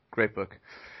 like, great book.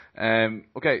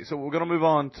 Okay, so we're gonna move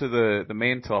on to the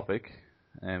main topic,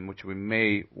 which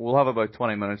we'll have about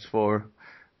 20 minutes for.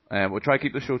 We'll try to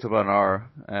keep the show to about an hour,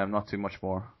 not too much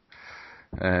more.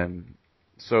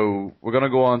 So we're gonna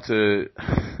go on to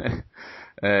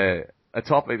a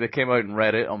topic that came out in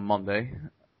Reddit on Monday.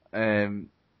 It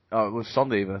was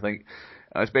Sunday even, I think.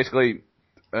 It's basically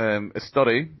a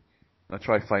study. I'll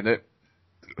try to find it.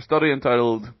 A study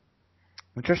entitled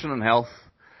 "Nutrition and Health: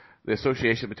 The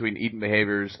Association Between Eating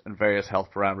Behaviors and Various Health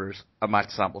Parameters," a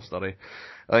matched sample study.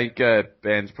 I think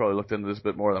Ben's probably looked into this a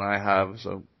bit more than I have,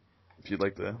 so if you'd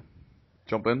like to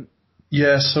jump in.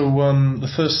 Yeah, so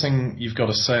the first thing you've got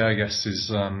to say, I guess, is,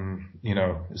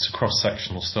 it's a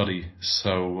cross-sectional study.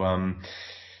 So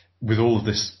with all of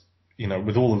this,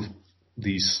 with all of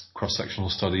these cross-sectional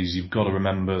studies, you've got to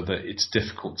remember that it's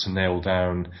difficult to nail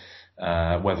down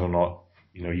whether or not,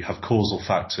 you have causal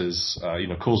factors,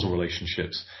 causal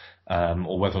relationships,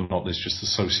 or whether or not there's just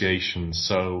association.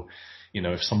 So,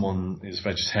 if someone is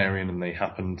vegetarian and they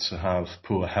happen to have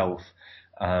poor health,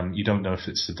 you don't know if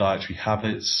it's the dietary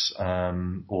habits,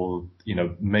 or,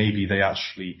 maybe they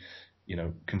actually,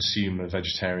 consume a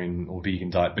vegetarian or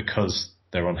vegan diet because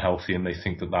they're unhealthy and they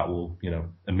think that will,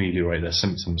 ameliorate their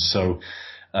symptoms. So,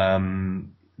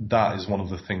 that is one of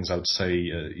the things I would say,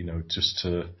 just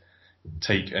to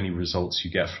take any results you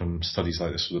get from studies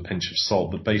like this with a pinch of salt.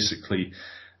 But basically,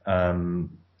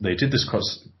 they did this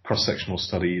cross-sectional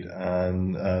study,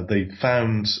 and they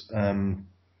found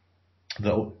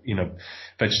that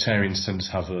vegetarians tend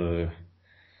to have a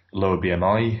lower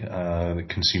BMI, that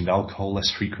consumed alcohol less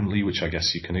frequently, which I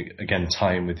guess you can again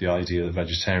tie in with the idea that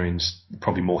vegetarians are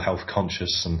probably more health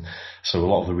conscious, and so a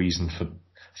lot of the reason for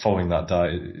following that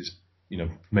diet is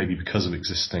maybe because of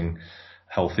existing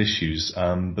health issues.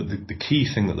 But the key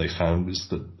thing that they found was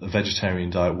that a vegetarian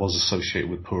diet was associated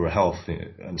with poorer health,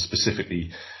 and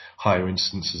specifically higher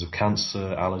incidences of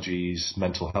cancer, allergies,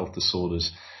 mental health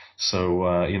disorders. So,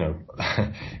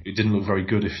 it didn't look very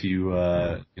good if if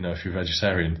you're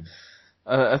vegetarian.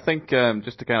 I think,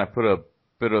 just to kind of put a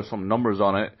bit of some numbers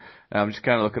on it, I'm just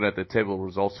kind of looking at the table of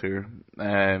results here.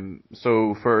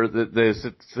 So for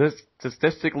the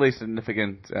statistically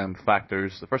significant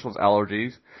factors, the first one's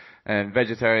allergies, and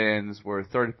vegetarians were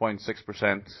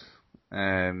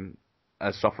 30.6%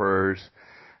 as sufferers.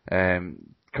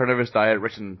 Carnivorous diet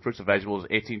rich in fruits and vegetables,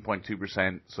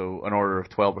 18.2%, so an order of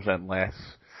 12% less.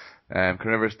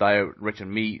 Carnivorous diet rich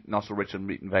in meat, not so rich in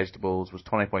meat and vegetables, was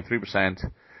 20.3%.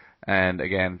 And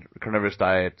again, carnivorous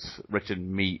diet rich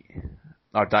in meat,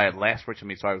 or diet less rich in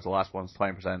meat, sorry, was the last one,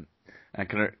 20%. And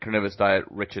carnivorous diet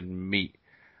rich in meat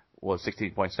was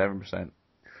 16.7%.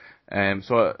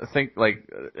 So I think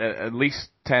at least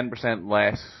 10%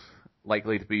 less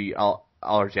likely to be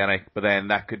allergenic, but then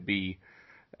that could be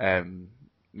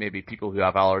maybe people who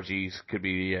have allergies could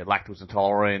be lactose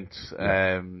intolerant.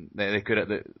 They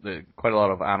could quite a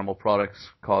lot of animal products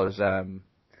cause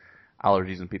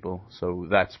allergies in people, so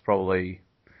that's probably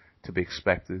to be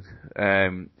expected.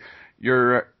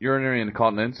 Urinary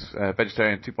incontinence,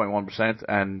 vegetarian 2.1%,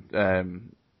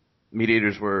 and meat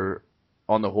eaters were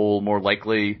on the whole more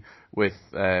likely, with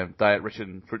diet rich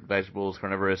in fruit and vegetables,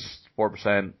 carnivorous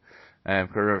 4%,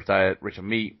 carnivorous diet rich in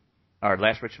meat, or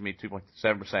less rich in meat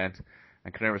 2.7%,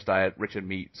 and carnivorous diet rich in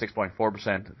meat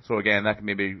 6.4%. So again, that can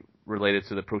maybe be related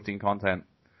to the protein content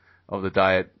of the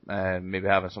diet, maybe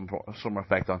having some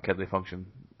effect on kidney function,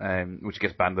 which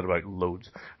gets banded about loads,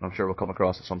 and I'm sure we'll come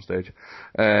across at some stage.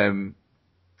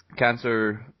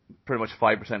 Cancer, pretty much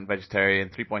 5% vegetarian,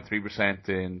 3.3%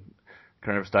 in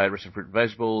carnivorous diet rich in fruit and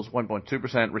vegetables,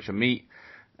 1.2% rich in meat,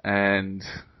 and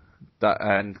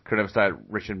carnivorous diet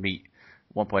rich in meat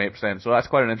 1.8%. So that's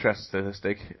quite an interesting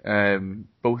statistic.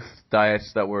 Both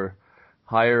diets that were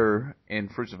higher in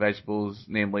fruits and vegetables,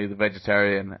 namely the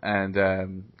vegetarian and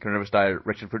carnivorous diet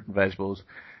rich in fruit and vegetables,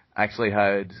 actually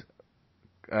had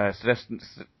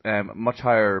much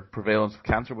higher prevalence of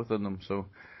cancer within them. So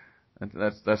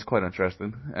that's quite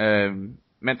interesting.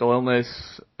 Mental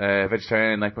illness,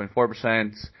 vegetarian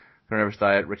 9.4%, carnivorous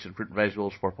diet rich in fruit and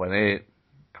vegetables 4.8%,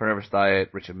 carnivorous diet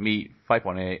rich in meat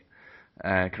 5.8%,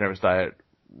 and carnivorous diet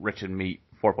rich in meat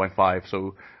 4.5%.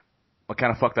 So I'll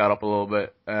kind of fuck that up a little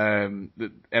bit.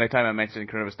 Anytime I mentioned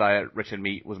carnivorous diet rich in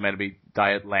meat was meant to be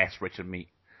diet less rich in meat.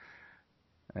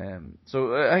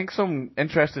 So I think some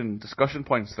interesting discussion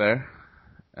points there.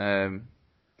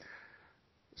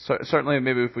 Certainly,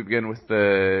 maybe if we begin with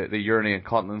the urinary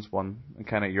incontinence one, and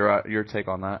kind of your take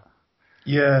on that.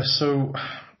 Yeah. So,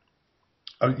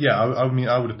 I mean,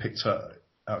 I would have picked up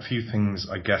a few things,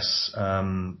 I guess,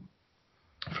 from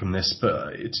this,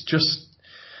 but it's just,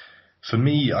 for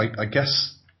me, I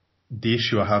guess the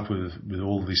issue I have with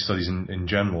all of these studies in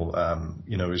general,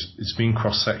 is being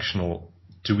cross-sectional.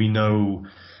 Do we know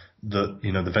that,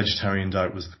 the vegetarian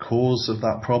diet was the cause of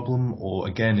that problem? Or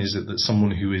again, is it that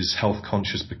someone who is health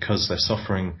conscious because they're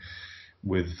suffering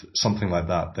with something like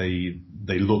that,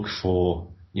 they look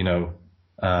for,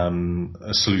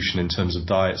 a solution in terms of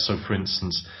diet? So for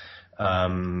instance,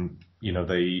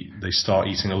 they start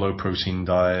eating a low protein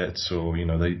diet, or,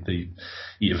 they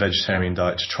eat a vegetarian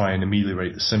diet to try and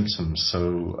ameliorate the symptoms.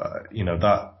 So,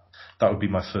 that would be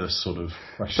my first sort of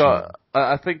question. So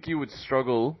I think you would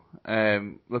struggle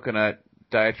looking at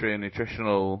dietary and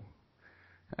nutritional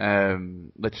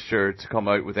literature to come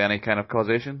out with any kind of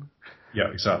causation. Yeah,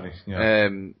 exactly. Yeah.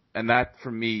 And that,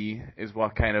 for me, is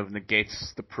what kind of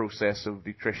negates the process of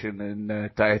nutrition and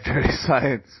dietary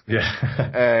science.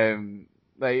 Yeah.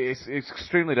 It's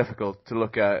extremely difficult to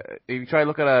look at. If you try to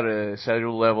look at it at a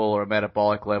cellular level or a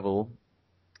metabolic level,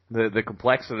 the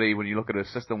complexity when you look at a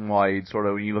system-wide, sort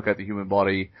of when you look at the human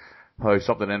body, how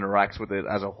something interacts with it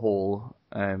as a whole,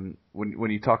 when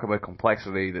you talk about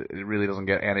complexity, it really doesn't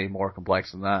get any more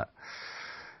complex than that.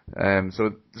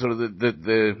 So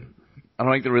I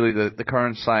don't think the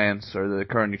current science or the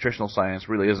current nutritional science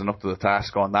really isn't up to the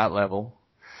task on that level.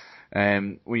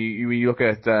 When you look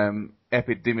at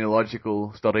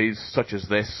epidemiological studies such as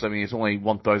this, I mean, it's only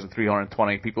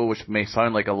 1,320 people, which may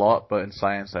sound like a lot, but in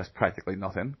science that's practically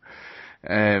nothing.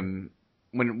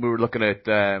 When we were looking at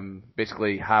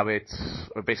basically habits,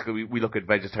 or basically we look at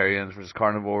vegetarians versus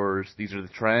carnivores, these are the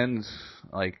trends,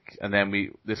 and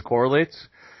then this correlates.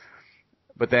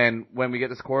 But then when we get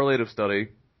this correlative study,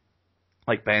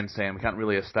 like Ben's saying, we can't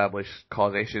really establish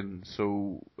causation,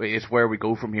 so it's where we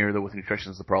go from here, though, with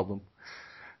nutrition is the problem.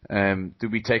 Do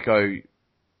we take out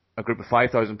a group of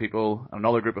 5,000 people,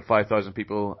 another group of 5,000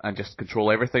 people, and just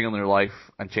control everything in their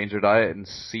life and change their diet and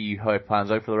see how it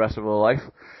pans out for the rest of their life?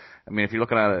 I mean, if you're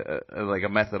looking at like a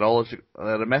methodology,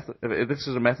 if this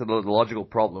is a methodological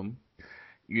problem,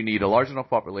 you need a large enough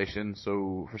population.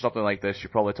 So for something like this,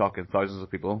 you're probably talking thousands of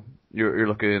people. You're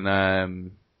looking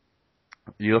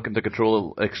to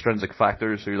control extrinsic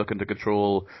factors, so you're looking to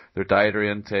control their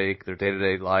dietary intake, their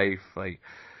day-to-day life.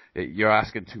 You're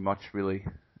asking too much, really.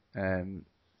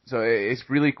 So it's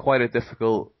really quite a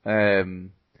difficult,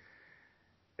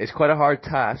 it's quite a hard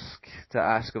task to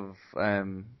ask of,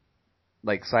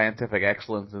 scientific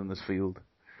excellence in this field.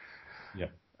 Yeah.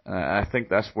 I think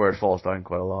that's where it falls down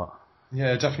quite a lot.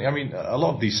 Yeah, definitely. I mean, a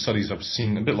lot of these studies I've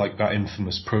seen, a bit like that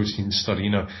infamous protein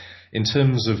study, in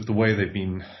terms of the way they've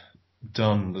been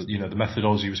done, the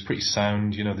methodology was pretty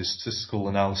sound, the statistical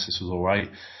analysis was all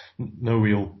right. No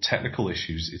real technical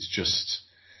issues. It's just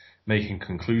making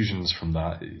conclusions from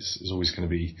that is always going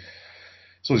to be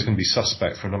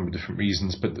suspect for a number of different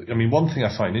reasons. But I mean, one thing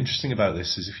I find interesting about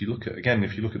this is if you look at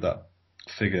that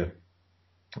figure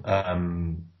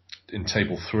in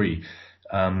table 3,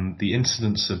 the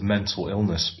incidence of mental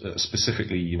illness,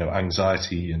 specifically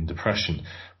anxiety and depression,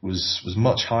 was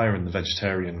much higher in the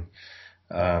vegetarian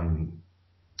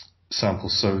sample.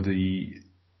 So the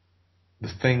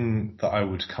thing that I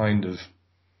would kind of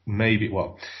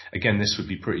again, this would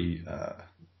be pretty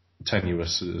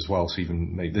tenuous as well to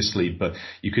even make this lead, but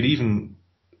you could even,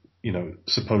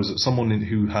 suppose that someone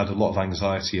who had a lot of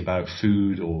anxiety about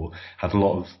food or had a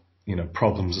lot of,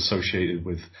 problems associated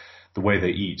with the way they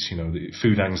eat, the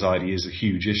food anxiety is a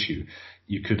huge issue.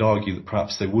 You could argue that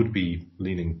perhaps they would be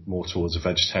leaning more towards a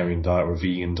vegetarian diet or a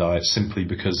vegan diet simply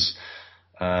because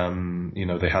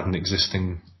they had an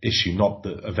existing issue, not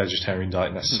that a vegetarian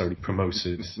diet necessarily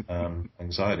promoted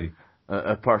anxiety.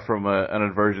 Apart from an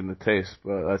aversion to taste,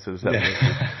 but that's a separate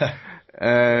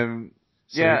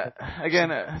issue.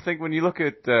 Again, I think when you look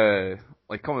at,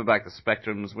 coming back to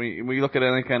spectrums, when you look at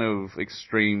any kind of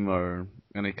extreme or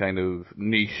any kind of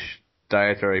niche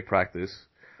dietary practice,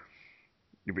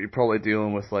 you're probably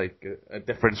dealing with a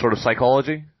different sort of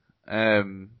psychology.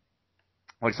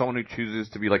 Like someone who chooses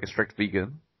to be like a strict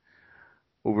vegan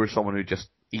over someone who just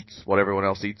eats what everyone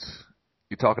else eats,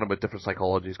 you're talking about different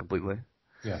psychologies completely.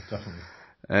 Yeah, definitely.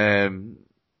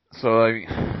 So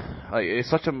it's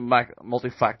such a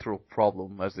multifactorial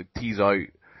problem as they tease out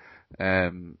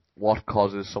what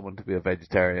causes someone to be a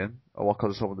vegetarian or what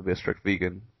causes someone to be a strict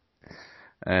vegan.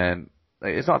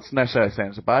 It's not necessarily saying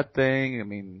it's a bad thing. I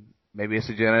mean, maybe it's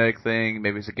a genetic thing,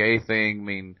 maybe it's a gay thing. I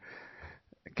mean,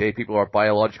 gay people are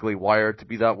biologically wired to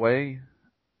be that way.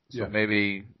 So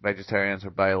maybe vegetarians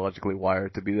are biologically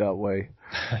wired to be that way.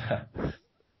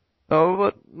 Oh,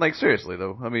 but like seriously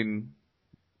though, I mean,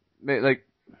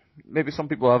 maybe some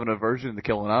people have an aversion to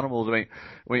killing animals. I mean,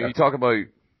 when you talk about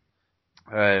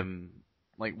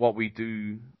like what we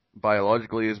do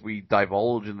biologically is we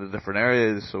divulge into different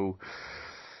areas. So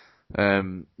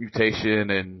mutation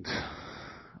and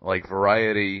like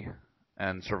variety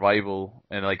and survival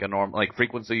and like like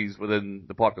frequencies within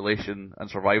the population and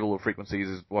survival of frequencies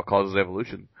is what causes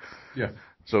evolution. Yeah.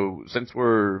 So since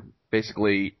we're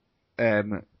basically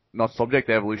not subject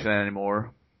to evolution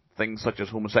anymore, things such as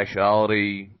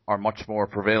homosexuality are much more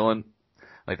prevalent.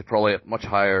 Like they're probably at much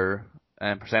higher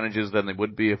percentages than they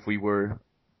would be if we were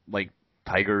like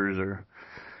tigers or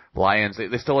lions.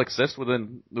 They still exist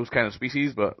within those kind of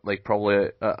species, but like probably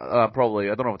I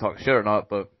don't know if I'm talking shit or not,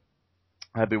 but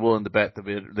I'd be willing to bet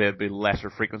there'd be lesser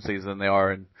frequencies than they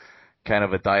are in kind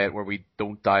of a diet where we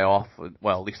don't die off.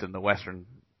 Well, at least in the Western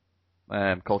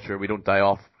culture, we don't die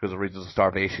off because of reasons of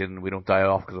starvation. We don't die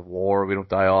off because of war. We don't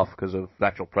die off because of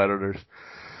natural predators.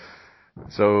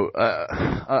 So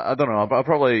I don't know. I'm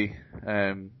probably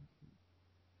going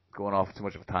off too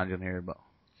much of a tangent here, but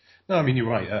no, I mean you're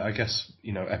right. I guess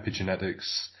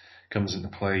epigenetics comes into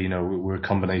play. We're a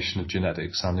combination of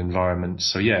genetics and environment.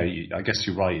 So yeah, I guess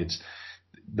you're right.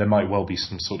 There might well be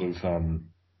some sort of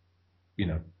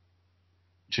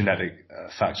genetic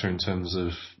factor in terms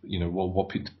of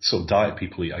what sort of diet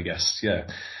people eat. I guess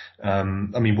I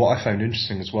mean what I found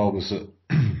interesting as well was that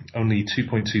only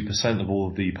 2.2% of all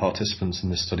of the participants in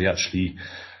this study actually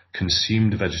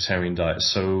consumed a vegetarian diet.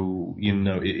 So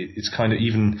it's kind of,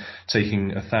 even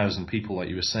taking 1,000 people like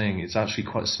you were saying, it's actually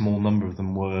quite a small number of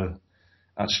them were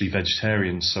actually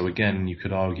vegetarians. So again, you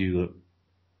could argue that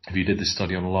if you did this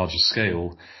study on a larger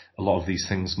scale, a lot of these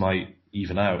things might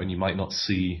even out and you might not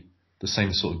see the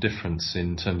same sort of difference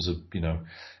in terms of,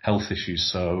 health issues.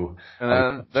 So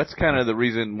that's kind of the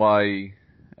reason why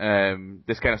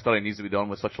this kind of study needs to be done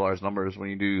with such large numbers when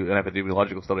you do an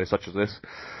epidemiological study such as this.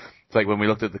 It's like when we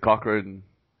looked at the Cochrane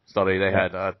study, they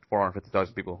had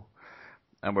 450,000 people,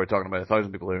 and we're talking about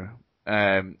 1,000 people here.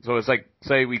 So it's like,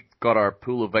 say we got our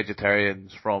pool of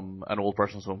vegetarians from an old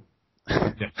person's home.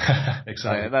 Yeah,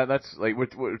 exactly. That's like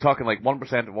we're talking like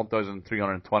 1% of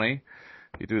 1,320.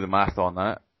 You do the math on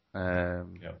that.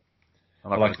 Yeah.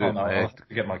 I'll have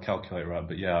to get my calculator out,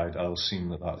 but yeah, I'll assume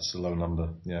that that's a low number.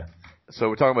 Yeah. So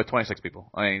we're talking about 26 people.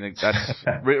 I mean, like that's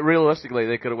realistically,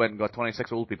 they could have went and got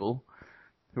 26 old people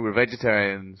who were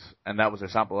vegetarians, and that was their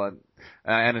sample.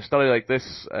 And a study like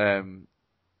this, I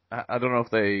don't know if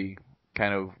they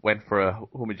kind of went for a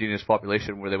homogeneous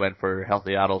population where they went for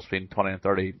healthy adults between 20 and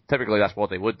 30. Typically, that's what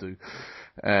they would do.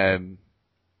 But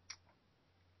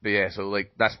yeah, so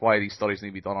like that's why these studies need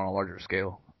to be done on a larger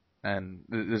scale. And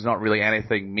there's not really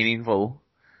anything meaningful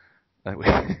that we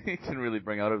can really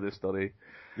bring out of this study.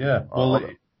 Yeah, well,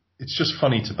 it's just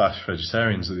funny to bash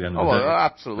vegetarians at the end of the day. Oh,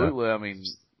 absolutely. Yeah. I mean,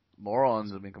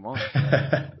 morons. I mean, come on.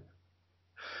 I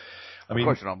mean, of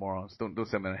course you're not morons. Don't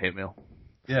send me a hate mail.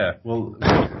 Yeah, well,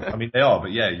 I mean they are,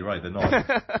 but yeah, you're right, they're not.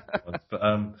 But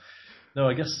no,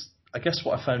 I guess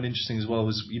what I found interesting as well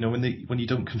was when you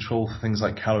don't control things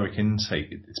like caloric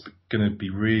intake, it's going to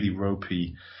be really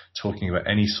ropey talking about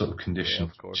any sort of condition.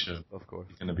 Yeah, of course,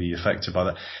 going to be affected by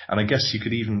that. And I guess you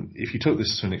could even, if you took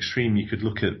this to an extreme, you could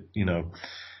look at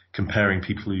comparing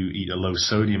people who eat a low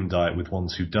sodium diet with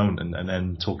ones who don't, and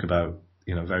then talk about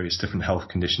various different health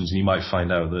conditions, and you might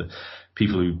find out that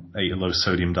people who ate a low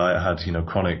sodium diet had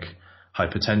chronic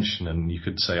hypertension, and you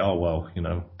could say, oh well,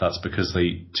 that's because they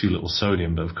eat too little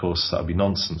sodium, but of course that would be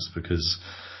nonsense because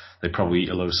they probably eat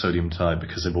a low sodium diet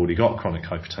because they've already got chronic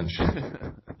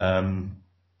hypertension.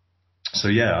 So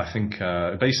yeah, I think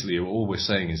basically all we're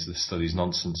saying is this study's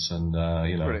nonsense, and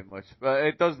pretty much, but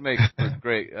it does make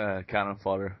great cannon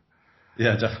fodder.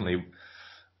 Yeah, definitely.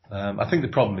 I think the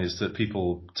problem is that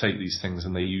people take these things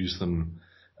and they use them,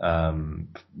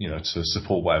 to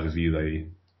support whatever view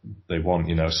they want.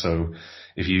 So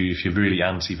if you're really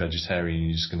anti-vegetarian,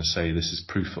 you're just going to say this is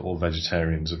proof that all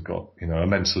vegetarians have got are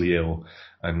mentally ill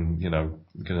and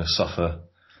going to suffer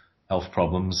health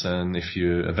problems. And if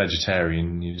you're a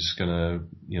vegetarian, you're just going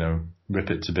to rip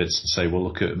it to bits and say, well,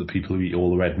 look at the people who eat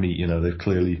all the red meat. They've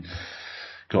clearly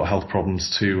got health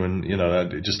problems too, and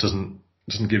it just doesn't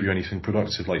give you anything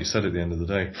productive, like you said, at the end of the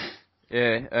day.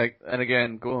 Yeah, and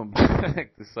again, going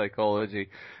back to psychology,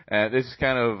 this is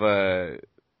kind of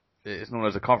it's known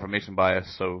as a confirmation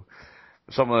bias. So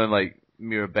someone like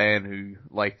me or Ben who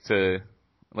like to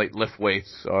lift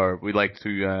weights, or we like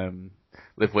to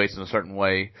lift weights in a certain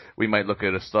way, we might look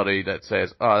at a study that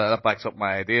says, oh, that backs up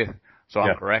my idea, so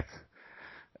I'm correct.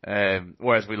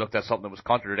 Whereas we looked at something that was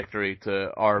contradictory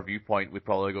to our viewpoint, we'd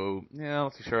probably go, yeah, I'm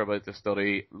not too sure about this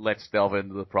study. Let's delve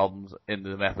into the problems, into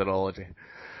the methodology.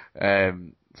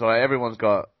 So everyone's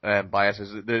got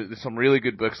biases. There's some really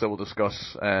good books that we'll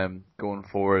discuss going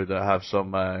forward that have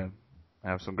some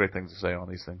great things to say on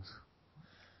these things.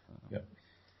 Yep.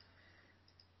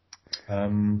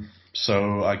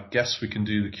 So I guess we can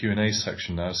do the Q&A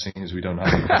section now, seeing as we don't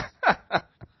have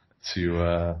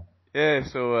to. Yeah.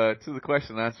 So to the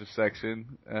question and answer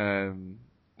section.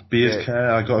 Beard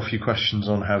care. I got a few questions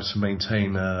on how to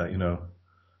maintain, a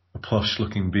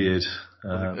plush-looking beard.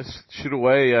 Shoot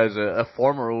away, as a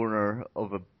former owner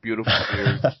of a beautiful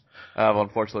beard, I have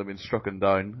unfortunately been strucken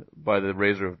down by the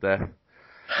razor of death.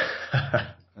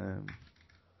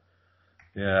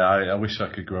 Yeah, I wish I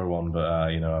could grow one, but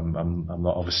I'm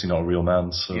not obviously not a real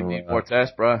man, so you need more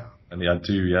tests, bruh. And I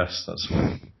do, yes, that's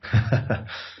what.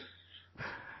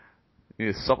 You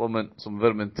need to supplement some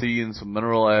vitamin T and some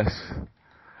mineral S.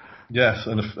 Yes,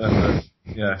 and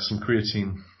some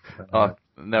creatine.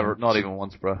 Never, not even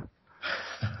once, bruh.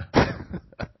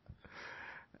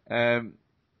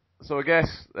 So I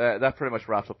guess that pretty much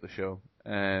wraps up the show.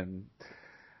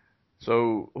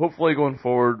 So hopefully going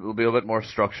forward we'll be a bit more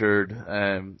structured,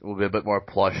 we'll be a bit more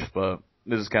plush, but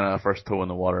this is kind of our first toe in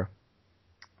the water.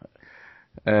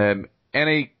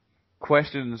 Any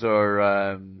questions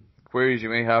or queries you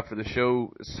may have for the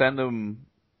show, send them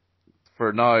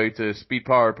for now to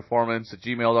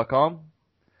speedpowerperformance@gmail.com.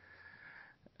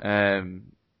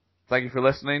 Thank you for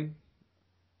listening.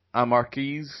 I'm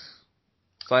Marquise,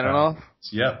 signing off.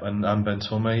 Yep, and I'm Ben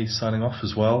Tormey, signing off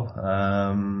as well.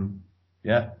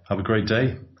 Have a great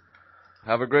day.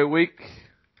 Have a great week.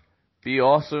 Be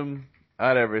awesome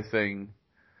at everything.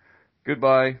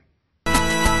 Goodbye.